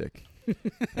autistic.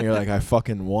 And you're like, I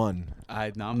fucking won.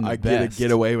 I'm the best.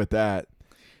 Get away with that.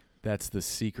 That's the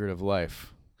secret of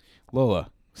life. Lola,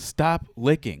 stop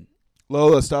licking.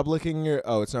 Lola, stop licking your...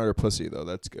 Oh, it's not her pussy, though.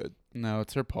 That's good. No,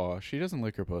 it's her paw. She doesn't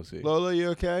lick her pussy. Lola, you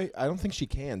okay? I don't think she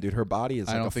can, dude. Her body is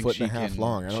like a foot and a half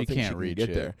long. I don't think she can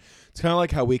get there. It's kind of like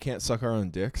how we can't suck our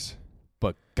own dicks.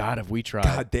 But God, have we tried.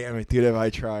 God damn it, dude, have I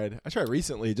tried. I tried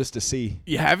recently just to see.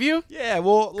 Yeah, have you? Yeah,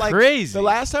 well, like... Crazy. The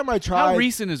last time I tried... How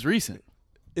recent is recent?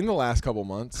 In the last couple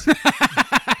months. Well,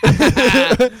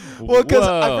 because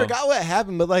I forgot what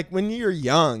happened, but like when you're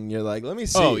young, you're like, let me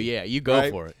see. Oh, yeah, you go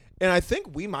for it. And I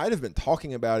think we might have been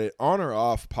talking about it on or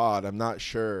off pod. I'm not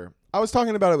sure. I was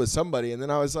talking about it with somebody, and then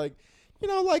I was like,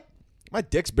 like my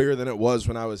dick's bigger than it was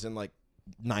when I was in like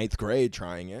 9th grade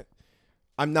trying it.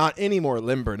 I'm not any more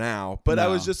limber now, but I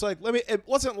was just like, it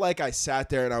wasn't like I sat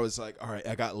there and I was like, all right,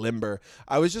 I got limber.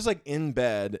 I was just like in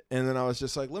bed, and then I was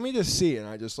just like, let me just see. And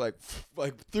I just like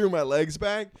threw my legs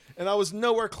back, and I was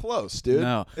nowhere close, dude.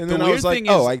 No. And then I was like,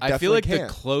 I feel like can't.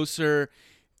 The closer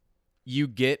you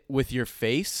get with your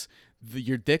face,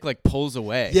 your dick like pulls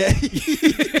away. Yeah.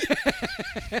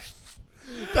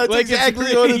 That's like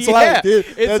exactly what it's like, dude.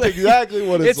 That's like, exactly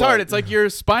what it's like. It's hard. It's like your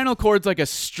spinal cord's like a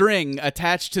string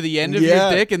attached to the end of your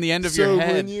dick and the end of your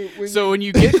head. When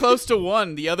you get close to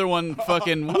one, the other one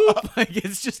fucking whoop. Like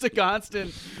it's just a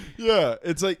constant. Yeah,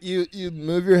 it's like you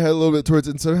move your head a little bit towards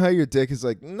it, and somehow your dick is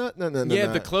like, no. Yeah,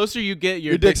 the closer you get,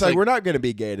 your dick's like, we're not going to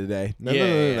be gay today.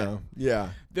 No.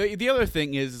 Yeah. The other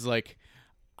thing is like,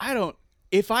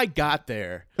 if I got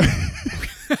there,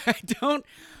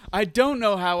 I don't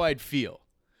know how I'd feel.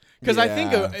 Because I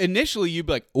think initially you'd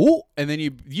be like, ooh, and then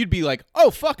you'd be like,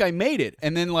 oh, fuck, I made it.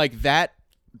 And then like that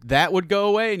would go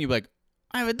away, and you'd be like,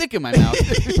 I have a dick in my mouth.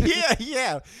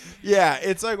 Yeah.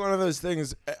 It's like one of those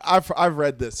things. I've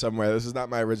read this somewhere. This is not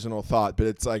my original thought, but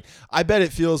it's like, I bet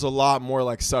it feels a lot more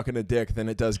like sucking a dick than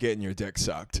it does getting your dick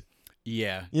sucked.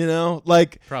 Yeah.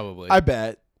 Like. Probably. I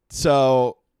bet.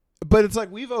 So... But it's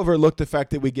like we've overlooked the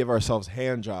fact that we give ourselves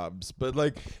hand jobs, but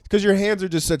like because your hands are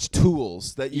just such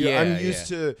tools that I'm used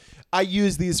to. I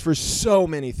use these for so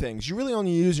many things. You really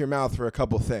only use your mouth for a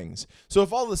couple things. So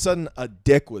if all of a sudden a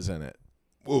dick was in it,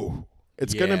 woo,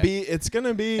 it's gonna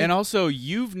be. And also,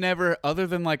 you've never, other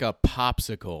than like a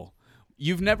popsicle,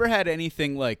 you've never had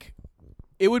anything like.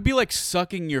 It would be like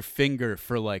sucking your finger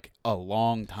for like a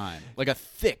long time, like a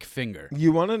thick finger.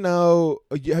 You want to know?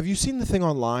 Have you seen the thing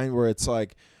online where it's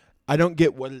like? I don't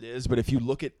get what it is, but if you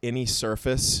look at any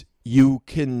surface, you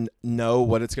can know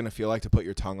what it's going to feel like to put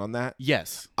your tongue on that.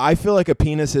 Yes. I feel like a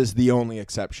penis is the only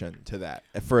exception to that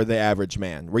for the average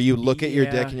man, where you look at your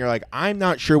dick and you're like, I'm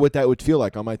not sure what that would feel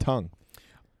like on my tongue.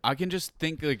 I can just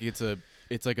think like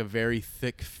it's like a very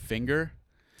thick finger.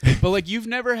 But like you've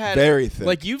never had very thick.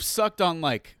 Like you've sucked on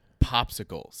like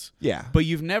popsicles. Yeah. But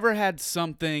you've never had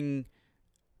something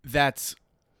that's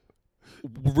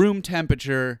room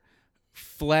temperature,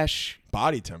 flesh,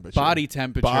 body temperature. Body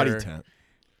temp.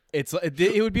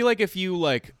 It would be like if you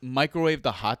like microwaved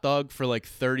the hot dog for like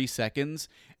 30 seconds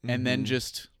and then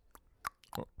just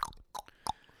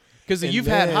because you've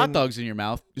had hot dogs in your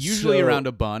mouth, usually around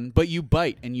a bun, but you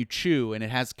bite and you chew and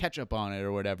it has ketchup on it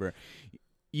or whatever.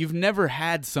 You've never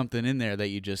had something in there that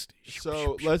you just...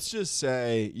 So let's just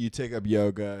say you take up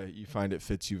yoga, you find it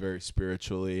fits you very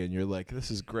spiritually, and you're like, this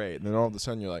is great. And then all of a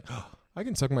sudden you're like, oh, I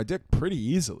can suck my dick pretty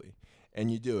easily. And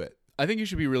you do it. I think you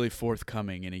should be really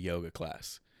forthcoming in a yoga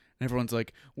class. And everyone's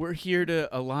like, we're here to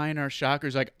align our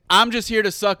chakras. Like, I'm just here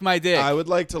to suck my dick. I would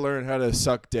like to learn how to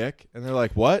suck dick. And they're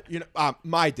like, what?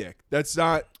 My dick. That's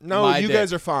not... No, my you dick.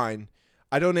 guys are fine.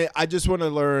 I just want to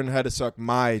learn how to suck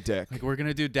my dick. Like, we're going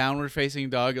to do downward facing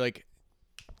dog. Like,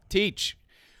 teach.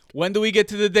 When do we get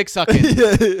to the dick sucking?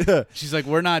 Yeah. She's like,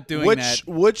 we're not doing that.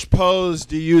 Which pose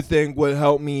do you think would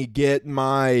help me get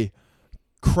my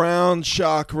crown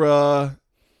chakra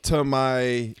to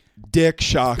my dick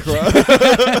chakra?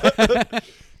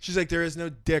 She's like, there is no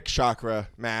dick chakra,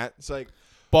 Matt. It's like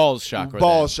balls chakra.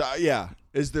 Yeah.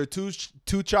 Is there two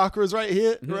chakras right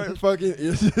here? Right, fucking.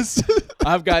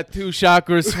 I've got 2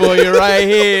 chakras for you right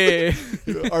here.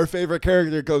 Our favorite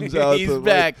character comes out. He's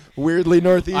back. Weirdly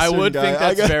northeastern. I would guy. think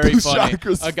that's very funny.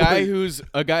 A guy who's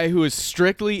who is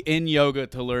strictly in yoga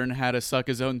to learn how to suck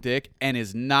his own dick and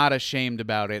is not ashamed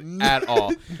about it at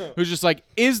all. No. Who's just like,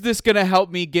 is this gonna help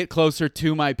me get closer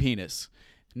to my penis?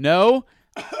 No,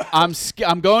 I'm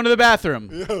going to the bathroom.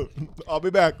 Yo, I'll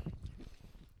be back.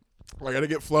 I gotta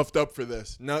get fluffed up for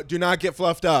this. No, do not get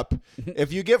fluffed up.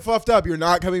 If you get fluffed up, you're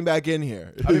not coming back in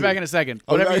here. I'll be back in a second.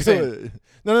 Whatever you're saying.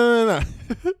 No.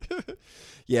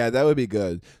 Yeah, that would be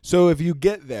good. So if you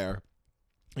get there,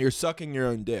 you're sucking your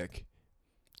own dick.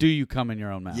 Do you come in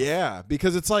your own mouth? Yeah,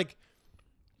 because it's like,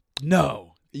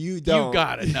 no, you don't. You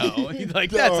gotta know.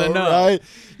 Like that's a no. Right?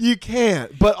 You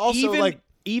can't. But also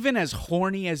even as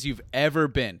horny as you've ever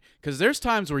been, because there's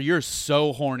times where you're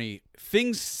so horny,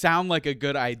 things sound like a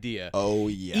good idea. Oh,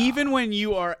 yeah. Even when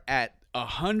you are at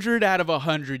 100 out of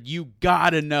 100, you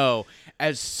gotta know,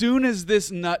 as soon as this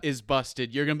nut is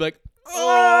busted, you're gonna be like,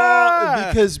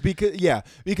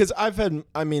 because I've had,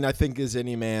 I think as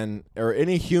any man or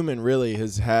any human really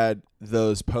has had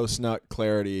those post-nut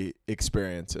clarity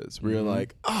experiences where you're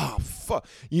like, oh, fuck.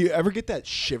 You ever get that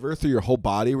shiver through your whole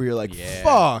body where you're like,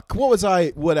 fuck, what was I,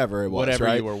 whatever it was, whatever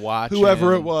right? you were watching.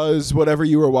 Whoever it was, whatever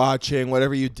you were watching,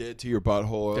 whatever you did to your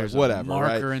butthole, there's whatever, a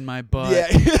marker right? in my butt. Yeah.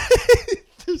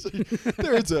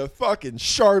 There's a fucking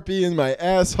Sharpie in my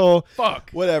asshole.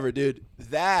 Fuck. Whatever, dude.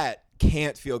 That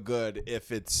can't feel good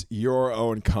if it's your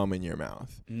own cum in your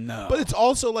mouth. No. But it's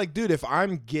also like, dude, if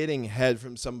I'm getting head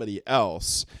from somebody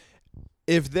else,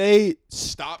 if they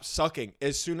stop sucking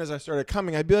as soon as I started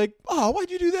coming, I'd be like, oh,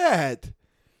 why'd you do that?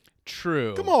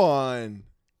 True. Come on.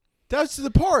 That's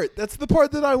the part. That's the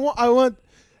part that I want.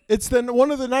 It's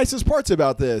one of the nicest parts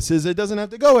about this is it doesn't have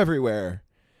to go everywhere.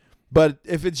 But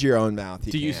if it's your own mouth,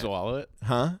 you Do can't. you swallow it?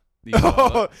 Huh? Do you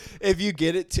swallow it? If you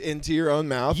get it into your own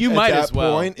mouth, you at might that as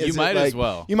well. Point, You might as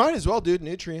well. You might as well, dude.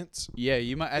 Nutrients, Yeah,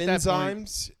 you might. At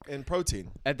enzymes, that point, and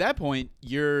protein. At that point,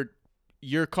 you're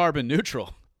carbon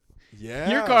neutral. Yeah,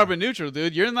 You're carbon neutral,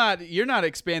 dude. You're not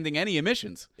expanding any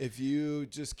emissions. If you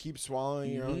just keep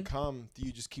swallowing your own cum, do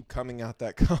you just keep coming out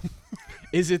that cum?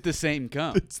 Is it the same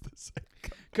cum? It's the same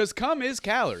cum. Because cum is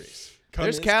calories. Cum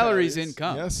There's is calories in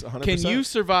cum. Yes, 100%. Can you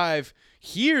survive?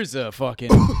 Here's a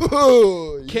fucking.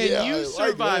 Ooh, Can you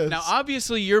survive? Now,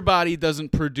 obviously, your body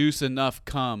doesn't produce enough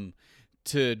cum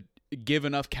to give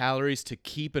enough calories to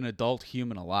keep an adult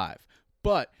human alive.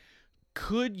 But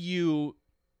could you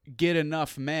get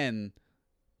enough men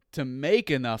to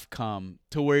make enough cum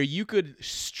to where you could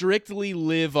strictly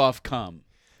live off cum?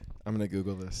 I'm going to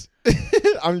Google this.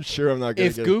 I'm sure I'm not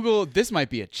going to If Google, this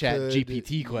might be a chat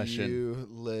GPT question. You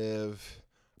live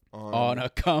on a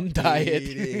cum diet.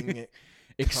 Eating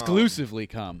exclusively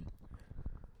cum.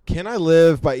 Can I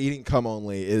live by eating cum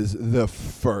only is the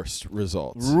first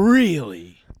results.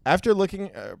 Really? After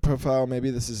looking at profile, maybe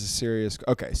this is a serious...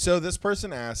 Okay, so this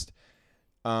person asked,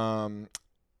 can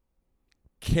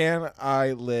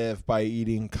I live by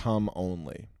eating cum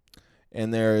only?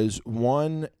 And there is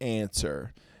one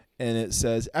answer, And it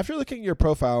says, after looking at your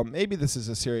profile, maybe this is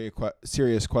a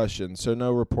serious question, so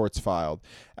no reports filed.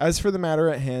 As for the matter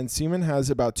at hand, semen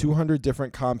has about 200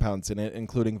 different compounds in it,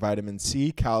 including vitamin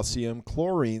C, calcium,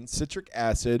 chlorine, citric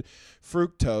acid,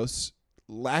 fructose,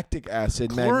 lactic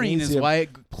acid, magnesium.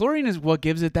 Chlorine is what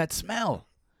gives it that smell.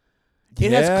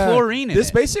 It has chlorine in it.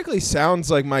 This basically sounds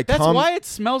like my cum. That's why it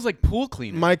smells like pool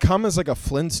cleaner. My cum is like a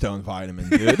Flintstone vitamin,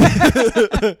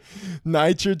 dude.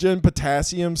 Nitrogen,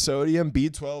 potassium, sodium,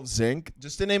 B12, zinc,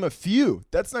 just to name a few.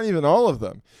 That's not even all of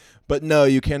them. But no,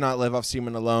 you cannot live off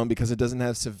semen alone because it doesn't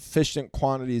have sufficient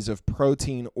quantities of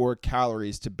protein or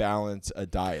calories to balance a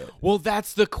diet. Well,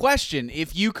 that's the question.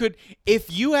 If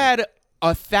you had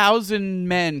 1,000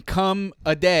 men come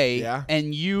a day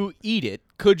and you eat it,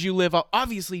 could you live off?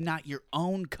 Obviously not your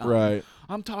own cum. Right.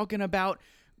 I'm talking about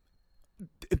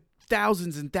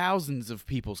thousands and thousands of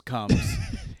people's cums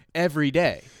every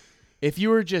day. If you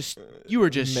were just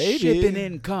shipping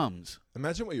in cums.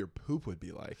 Imagine what your poop would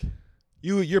be like.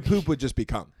 Your poop would just be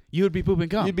cum. You would be pooping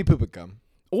cum. You'd be pooping cum.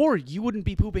 Or you wouldn't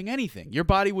be pooping anything. Your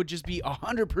body would just be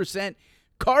 100%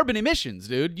 carbon emissions,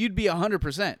 dude. You'd be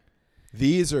 100%.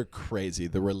 These are crazy.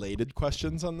 The related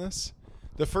questions on this.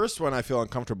 The first one I feel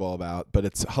uncomfortable about, but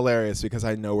it's hilarious because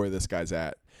I know where this guy's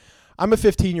at. I'm a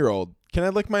 15-year-old. Can I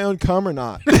lick my own cum or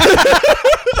not?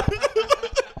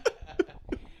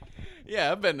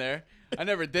 Yeah, I've been there. I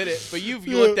never did it, but you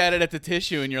looked at it at the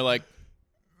tissue and you're like,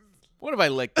 what if I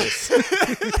lick this?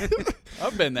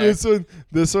 I've been there.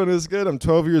 This one is good. I'm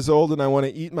 12 years old and I want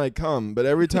to eat my cum, but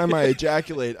every time I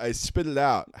ejaculate, I spit it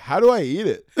out. How do I eat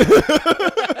it?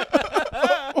 The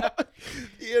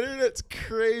internet's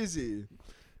crazy.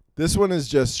 This one is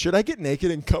just, should I get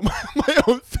naked and cum on my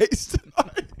own face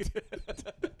tonight?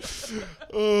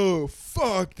 Oh,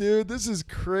 fuck, dude. This is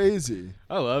crazy.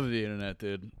 I love the internet,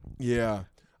 dude. Yeah.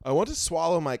 I want to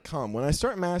swallow my cum. When I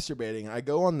start masturbating, I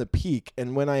go on the peak,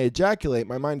 and when I ejaculate,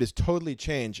 my mind is totally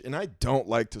changed, and I don't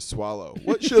like to swallow.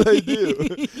 What should I do?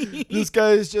 This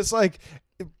guy is just like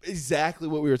exactly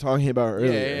what we were talking about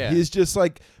earlier. Yeah. He's just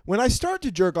like, when I start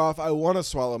to jerk off, I want to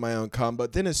swallow my own cum,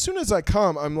 but then as soon as I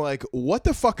come, I'm like, what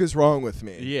the fuck is wrong with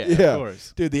me? Yeah. Of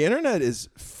course. Dude, the internet is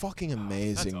fucking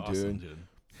amazing, that's awesome, dude.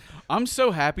 I'm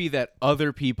so happy that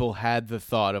other people had the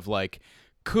thought of like,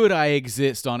 could I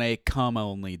exist on a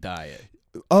cum-only diet?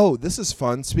 Oh, this is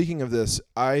fun. Speaking of this,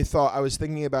 I was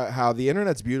thinking about how the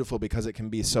internet's beautiful because it can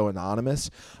be so anonymous.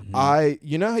 Mm-hmm.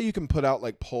 You know how you can put out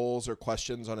like polls or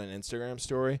questions on an Instagram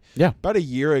story? Yeah. About a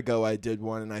year ago, I did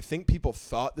one, and I think people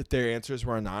thought that their answers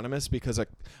were anonymous because I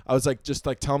was like, just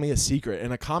like, tell me a secret.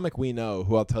 And a comic we know,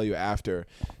 who I'll tell you after,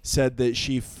 said that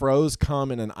she froze cum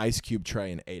in an ice cube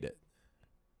tray and ate it.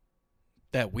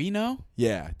 That we know?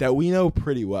 Yeah, that we know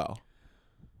pretty well.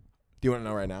 Do you want to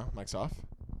know right now? Mic's off.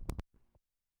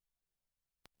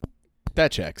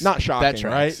 That checks. Not shocking, that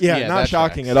right? Yeah, not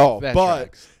shocking at all.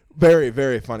 But very,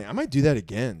 very funny. I might do that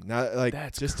again. Not like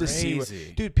that's just crazy. To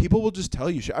see dude, people will just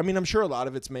tell you shit. I mean, I'm sure a lot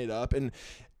of it's made up. And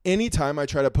anytime I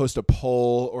try to post a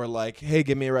poll or like, hey,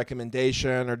 give me a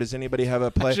recommendation, or does anybody have a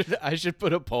play? I should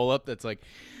put a poll up that's like,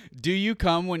 do you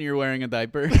cum when you're wearing a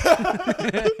diaper?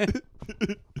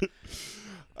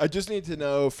 I just need to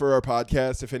know for our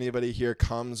podcast if anybody here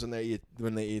comes when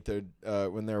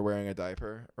they're wearing a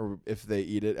diaper, or if they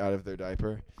eat it out of their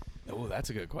diaper. Oh,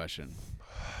 that's a good question.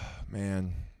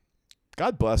 Man,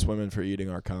 God bless women for eating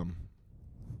our cum.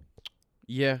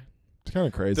 Yeah, it's kind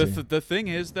of crazy. The thing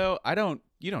is, though,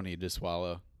 you don't need to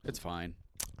swallow. It's fine.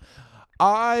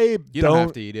 You don't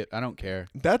have to eat it. I don't care.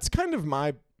 That's kind of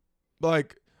my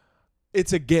like.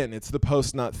 It's the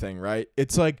post nut thing, right?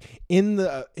 It's like in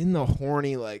the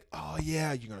horny, like, oh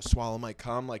yeah, you're gonna swallow my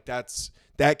cum, like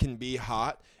that can be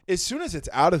hot. As soon as it's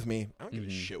out of me, I don't give a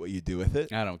shit what you do with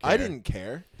it. I don't care. I didn't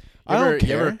care. You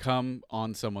ever cum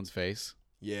on someone's face?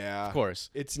 Yeah, of course.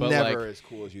 It's never as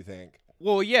cool as you think.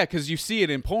 Well, yeah, because you see it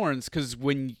in porns. Because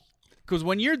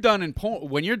when you're done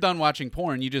when you're done watching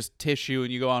porn, you just tissue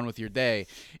and you go on with your day.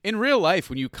 In real life,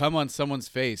 when you cum on someone's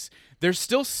face, there's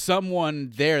still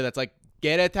someone there that's like,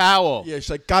 get a towel. Yeah,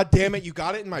 she's like, God damn it, you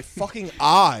got it in my fucking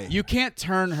eye. You can't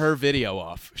turn her video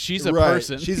off. She's a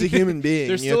person. She's a human being.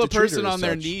 There's still a person on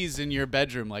their knees in your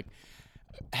bedroom like,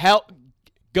 help,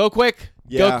 go quick.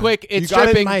 Yeah. Go quick. It's you got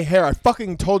dripping. It in my hair. I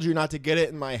fucking told you not to get it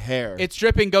in my hair. It's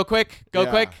dripping. Go quick. Go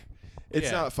quick.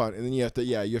 It's not fun. And then you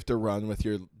have to run with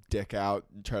your dick out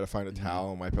and try to find a towel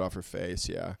and wipe it off her face.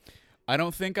 Yeah. I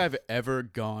don't think I've ever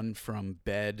gone from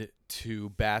bed to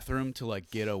bathroom to like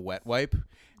get a wet wipe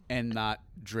and not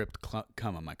dripped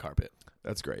cum on my carpet.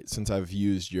 That's great. Since I've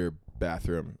used your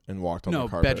bathroom and walked on the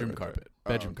carpet. No, bedroom carpet.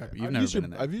 Bedroom carpet. You've never been in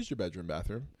there. I've used your bedroom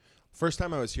bathroom. First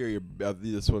time I was here,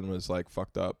 this one was like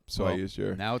fucked up, so I used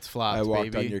your. Now it's flopped. I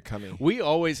walked baby. on your cummy. We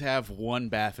always have one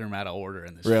bathroom out of order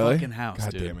in this Really? fucking house,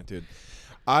 God dude. damn it, dude.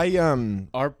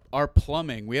 Our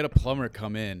plumbing. We had a plumber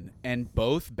come in, and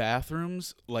both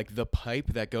bathrooms, like the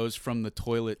pipe that goes from the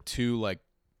toilet to like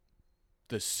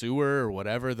the sewer or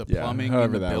whatever, the plumbing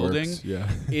in the building works. Yeah.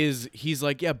 he's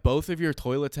like, yeah, both of your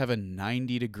toilets have a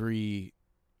 90-degree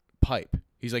pipe.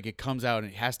 He's like, it comes out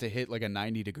and it has to hit like a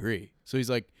 90-degree. So he's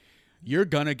like, you're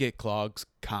gonna get clogs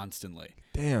constantly.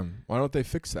 Damn. Why don't they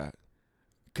fix that?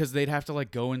 Because they'd have to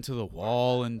like go into the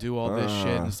wall and do all this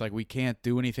shit, and it's like we can't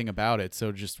do anything about it.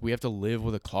 So just we have to live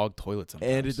with a clogged toilet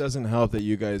sometimes. And it doesn't help that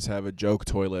you guys have a joke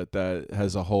toilet that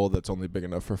has a hole that's only big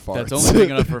enough for farts. That's only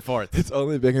big enough for farts. It's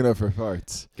only big enough for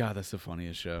farts. God, that's the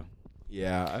funniest show.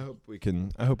 Yeah, I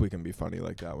hope we can be funny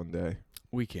like that one day.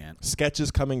 We can't. Sketch is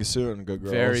coming soon, good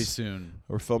girls. Very soon.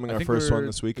 We're filming our first one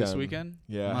this weekend. This weekend?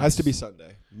 Yeah, Nice. it has to be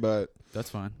Sunday, but That's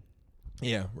fine.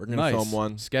 yeah, we're gonna film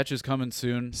one. Sketch is coming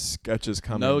soon. Sketch is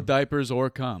coming. No diapers or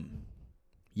cum.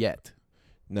 Yet.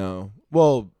 No.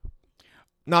 Well,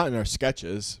 not in our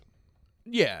sketches.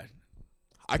 Yeah.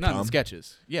 I Not come. in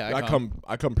sketches. Yeah, I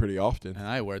come pretty often. And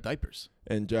I wear diapers.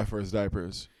 And Jeff wears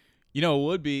diapers. You know, it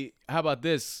would be, how about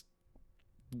this?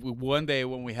 One day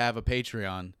when we have a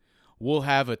Patreon, we'll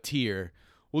have a tier.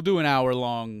 We'll do an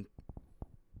hour-long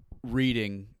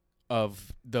reading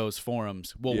of those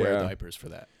forums. We'll wear diapers for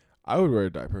that. I would wear a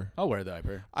diaper. I'll wear a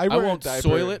diaper. I won't a diaper.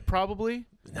 soil it probably.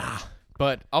 Nah.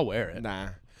 But I'll wear it. Nah.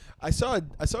 I saw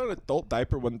an adult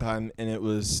diaper one time, and it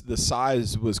was the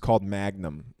size was called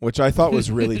Magnum, which I thought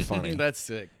was really funny. That's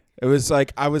sick. It was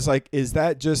like I was like, is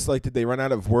that just like did they run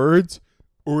out of words,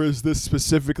 or is this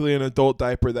specifically an adult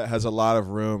diaper that has a lot of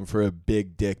room for a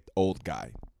big dick old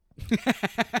guy?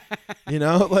 You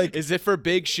know, like is it for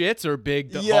big shits or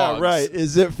big yeah, hogs? right.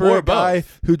 Is it for Or a guy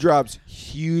both? who drops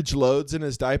huge loads in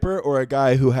his diaper, or a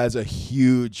guy who has a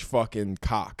huge fucking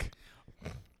cock?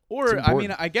 Or I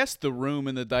mean, I guess the room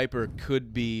in the diaper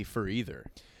could be for either.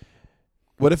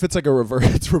 What if it's like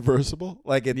it's reversible?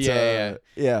 Like it's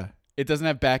yeah. It doesn't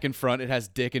have back and front. It has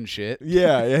dick and shit.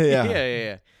 Yeah.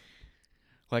 yeah.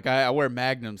 Like I wear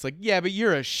magnums. Like, yeah, but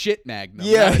you're a shit magnum.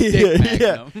 Yeah, not a dick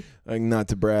magnum. Like not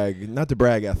to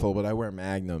brag, Ethel, but I wear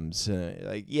magnums.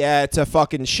 Like, yeah, it's a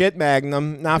fucking shit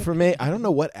magnum, not for me. I don't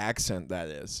know what accent that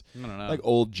is. I don't know. Like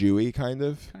old Jewy kind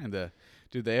of. Kinda.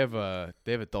 Dude, they have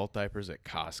adult diapers at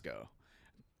Costco.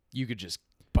 You could just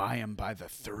buy them by the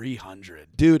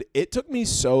 300. Dude, it took me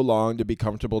so long to be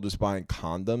comfortable just buying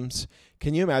condoms.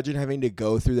 Can you imagine having to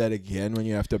go through that again when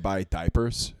you have to buy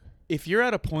diapers? If you're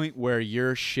at a point where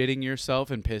you're shitting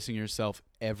yourself and pissing yourself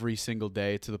every single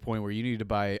day to the point where you need to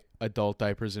buy adult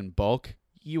diapers in bulk,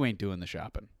 you ain't doing the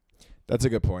shopping. That's a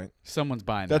good point. Someone's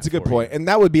buying That's that a good for point. you. And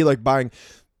that would be like buying.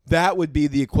 That would be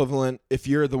the equivalent, if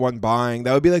you're the one buying,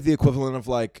 that would be like the equivalent of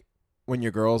like when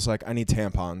your girl's like, I need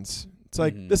tampons. It's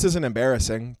like, this isn't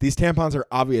embarrassing. These tampons are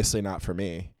obviously not for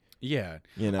me. Yeah.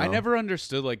 You know? I never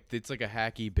understood, like, it's like a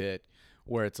hacky bit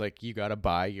where it's like you got to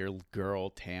buy your girl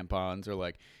tampons or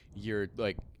like you're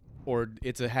like, or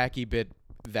it's a hacky bit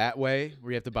that way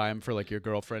where you have to buy them for like your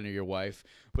girlfriend or your wife.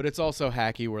 But it's also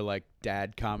hacky where like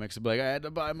dad comics will be like, I had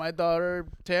to buy my daughter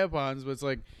tampons. But it's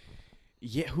like,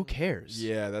 yeah, who cares?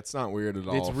 Yeah, that's not weird at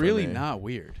all. It's for really me. not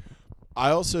weird. I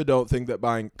also don't think that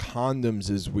buying condoms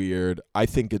is weird. I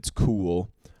think it's cool.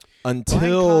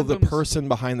 Until the person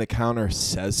behind the counter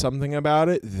says something about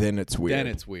it, then it's weird. Then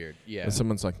it's weird, yeah. And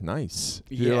someone's like, nice.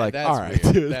 Yeah, You're like, that's all right,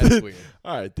 weird. dude. That's weird.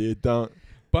 All right, dude, don't.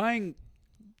 Buying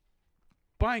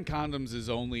condoms is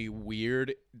only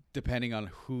weird depending on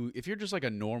who. If you're just like a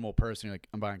normal person, you're like,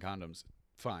 I'm buying condoms,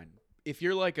 fine. If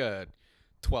you're like a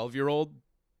 12-year-old,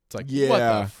 it's like, what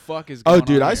the fuck is going on? Oh,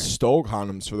 dude, I here? stole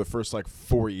condoms for the first like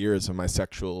 4 years of my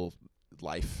sexual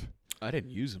life. I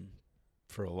didn't use them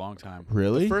for a long time.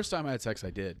 Really? The first time I had sex, I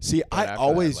did. See, But I after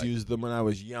always that, like, used them when I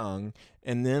was young,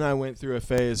 and then I went through a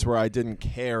phase where I didn't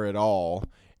care at all,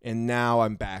 and now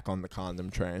I'm back on the condom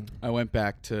train. I went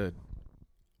back to,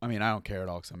 I mean, I don't care at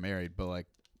all because I'm married, but like,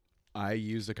 I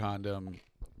used a condom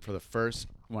for the first,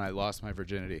 when I lost my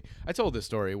virginity. I told this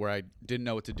story where I didn't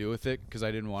know what to do with it because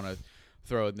I didn't want to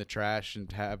throw it in the trash and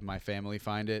have my family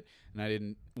find it, and I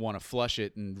didn't want to flush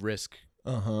it and risk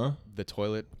the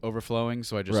toilet overflowing,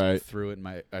 so I just threw it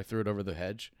over the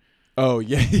hedge. Oh,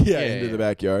 yeah, into the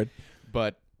backyard.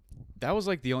 But that was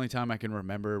like the only time I can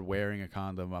remember wearing a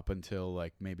condom up until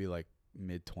like maybe like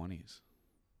mid-20s.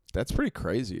 That's pretty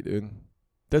crazy, dude.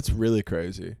 That's really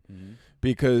crazy. Mm-hmm.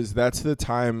 Because that's the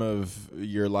time of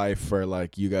your life where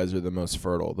like you guys are the most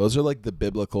fertile. Those are like the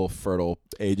biblical fertile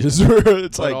ages where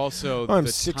it's but like also I'm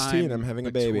the 16, time I'm having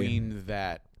a baby. Between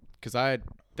that, because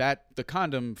the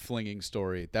condom flinging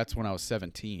story, that's when I was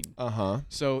 17.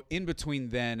 So in between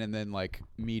then and then like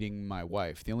meeting my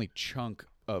wife, the only chunk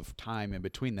of time in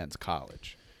between then's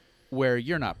college, where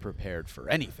you're not prepared for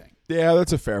anything. Yeah,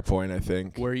 that's a fair point, I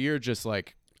think. Where you're just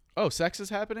like, oh, sex is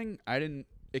happening? I didn't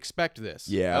expect this.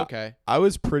 Yeah. Okay. I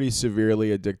was pretty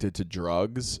severely addicted to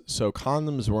drugs, so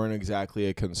condoms weren't exactly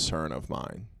a concern of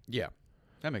mine. Yeah,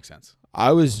 that makes sense.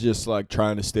 I was just like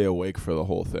trying to stay awake for the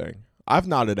whole thing. I've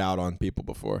nodded out on people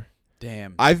before.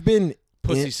 Damn. I've been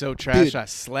Pussy so trash, dude, I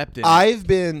slept in. I've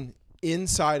been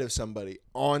inside of somebody,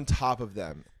 on top of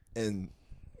them, and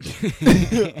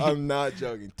I'm not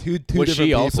joking. Two was different she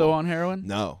people. also on heroin?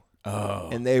 No. Oh.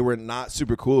 And they were not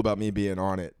super cool about me being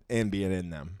on it and being in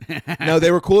them. No,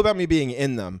 they were cool about me being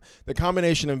in them. The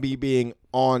combination of me being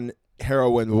on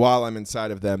heroin while I'm inside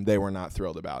of them, they were not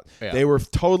thrilled about. Yeah. They were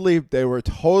totally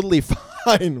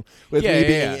fine with me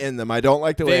being in them. I don't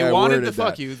like the way I worded that. They wanted to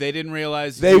fuck you. They didn't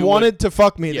realize they wanted to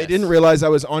fuck me. Yes. They didn't realize I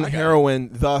was on heroin.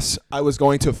 Thus, I was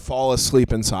going to fall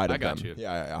asleep inside of them. I got you.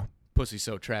 Yeah. Pussy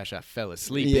so trash, I fell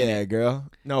asleep. Yeah, girl.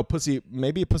 No, pussy.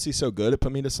 Maybe pussy so good it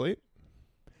put me to sleep.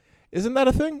 Isn't that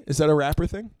a thing? Is that a rapper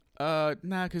thing? Nah,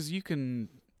 because you can.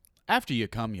 After you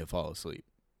come, you fall asleep.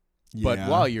 Yeah. But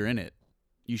while you're in it,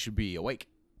 you should be awake.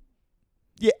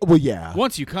 Yeah. Well, yeah.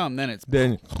 Once you come, then it's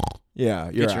yeah.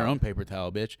 You're get your own paper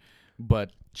towel, bitch.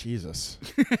 But Jesus,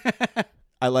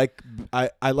 I like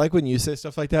when you say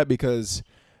stuff like that because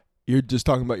you're just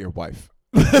talking about your wife.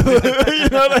 You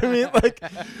know what I mean? Like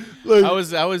I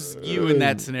was you in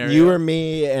that scenario. You were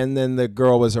me, and then the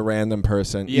girl was a random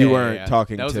person. Yeah, you weren't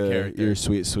talking to your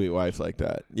sweet wife like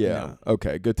that. Yeah. No.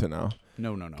 Okay. Good to know.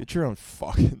 No. Get your own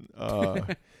fucking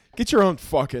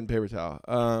paper towel.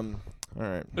 All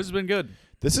right. This has been good.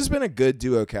 This has been a good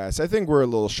duo cast. I think we're a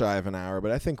little shy of an hour,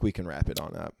 but I think we can wrap it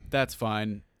on up. That's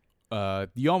fine.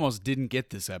 You almost didn't get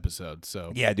this episode,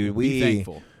 so yeah, dude. Be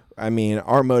thankful. I mean,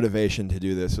 our motivation to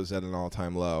do this was at an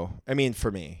all-time low. I mean,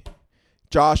 for me,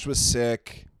 Josh was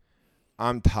sick.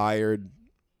 I'm tired.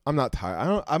 I'm not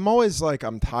tired. I'm always like,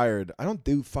 I'm tired. I don't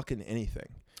do fucking anything.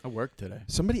 I worked today.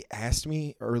 Somebody asked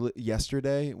me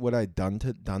yesterday what I'd done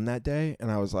that day, and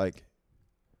I was like,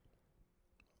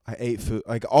 I ate food.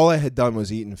 Like, all I had done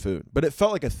was eating food. But it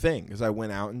felt like a thing because I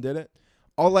went out and did it.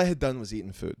 All I had done was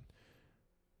eating food.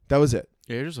 That was it.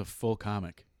 Yeah, you're just a full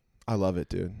comic. I love it,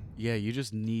 dude. Yeah, you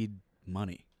just need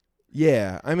money.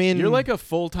 Yeah, I mean, you're like a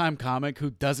full-time comic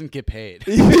who doesn't get paid.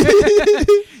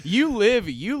 You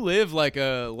live like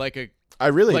a I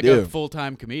really like do. A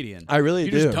full-time comedian. I really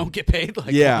do. You just don't get paid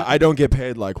like one. I don't get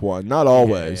paid like one. Not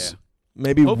always. Yeah.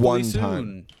 Maybe hopefully one soon.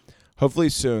 time. Hopefully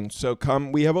soon. So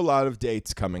we have a lot of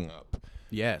dates coming up.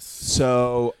 Yes.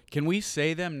 So can we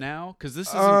say them now? Because this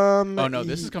is oh no,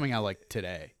 this is coming out like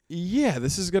today. Yeah,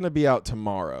 this is going to be out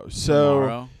tomorrow.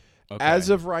 So okay. As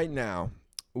of right now,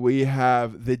 we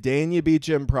have the Dania Beach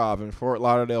Improv in Fort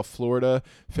Lauderdale, Florida,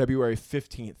 February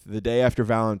 15th, the day after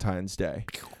Valentine's Day.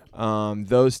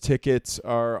 Those tickets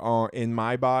are in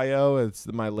my bio. It's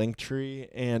my link tree,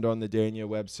 and on the Dania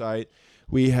website.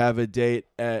 We have a date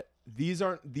at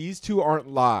these two aren't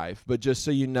live, but just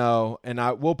so you know, and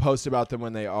we'll post about them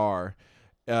when they are.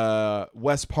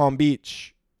 West Palm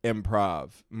Beach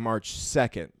Improv, March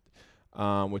 2nd,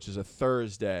 which is a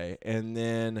Thursday, and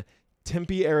then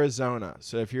Tempe, Arizona.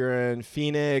 So if you're in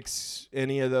Phoenix,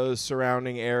 any of those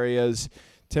surrounding areas,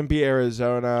 Tempe,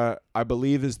 Arizona, I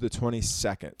believe is the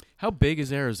 22nd. How big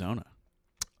is Arizona?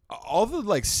 All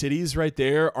the cities right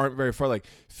there aren't very far. Like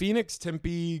Phoenix,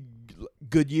 Tempe,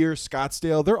 Goodyear,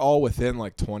 Scottsdale, they're all within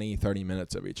 20, 30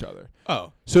 minutes of each other.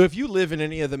 Oh. So if you live in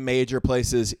any of the major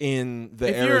places in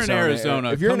the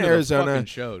Arizona, if you're in Arizona,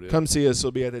 show, dude. come see us.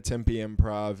 We'll be at the Tempe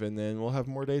Improv, and then we'll have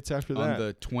more dates after that. On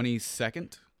the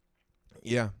 22nd?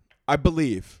 Yeah. I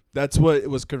believe. That's what it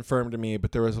was confirmed to me,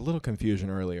 but there was a little confusion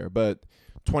earlier. But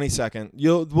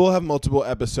 22nd. We'll have multiple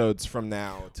episodes from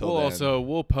now till then.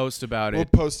 We'll post about it. We'll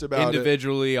post about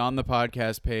individually on the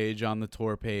podcast page, on the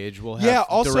tour page. We'll have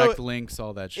also, direct links,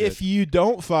 all that shit. If you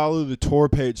don't follow the tour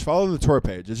page, follow the tour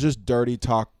page. It's just Dirty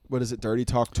Talk. What is it? Dirty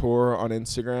Talk Tour on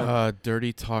Instagram.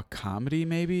 Dirty Talk Comedy,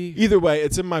 maybe. Either way,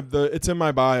 it's in my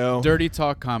bio. Dirty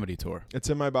Talk Comedy Tour. It's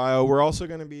in my bio. We're also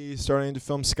going to be starting to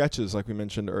film sketches, like we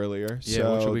mentioned earlier. Yeah,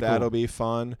 so that'll cool. be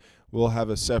fun. We'll have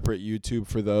a separate YouTube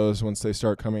for those once they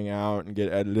start coming out and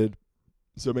get edited.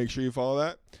 So make sure you follow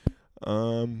that.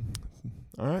 All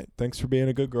right. Thanks for being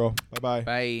a good girl. Bye-bye.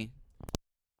 Bye.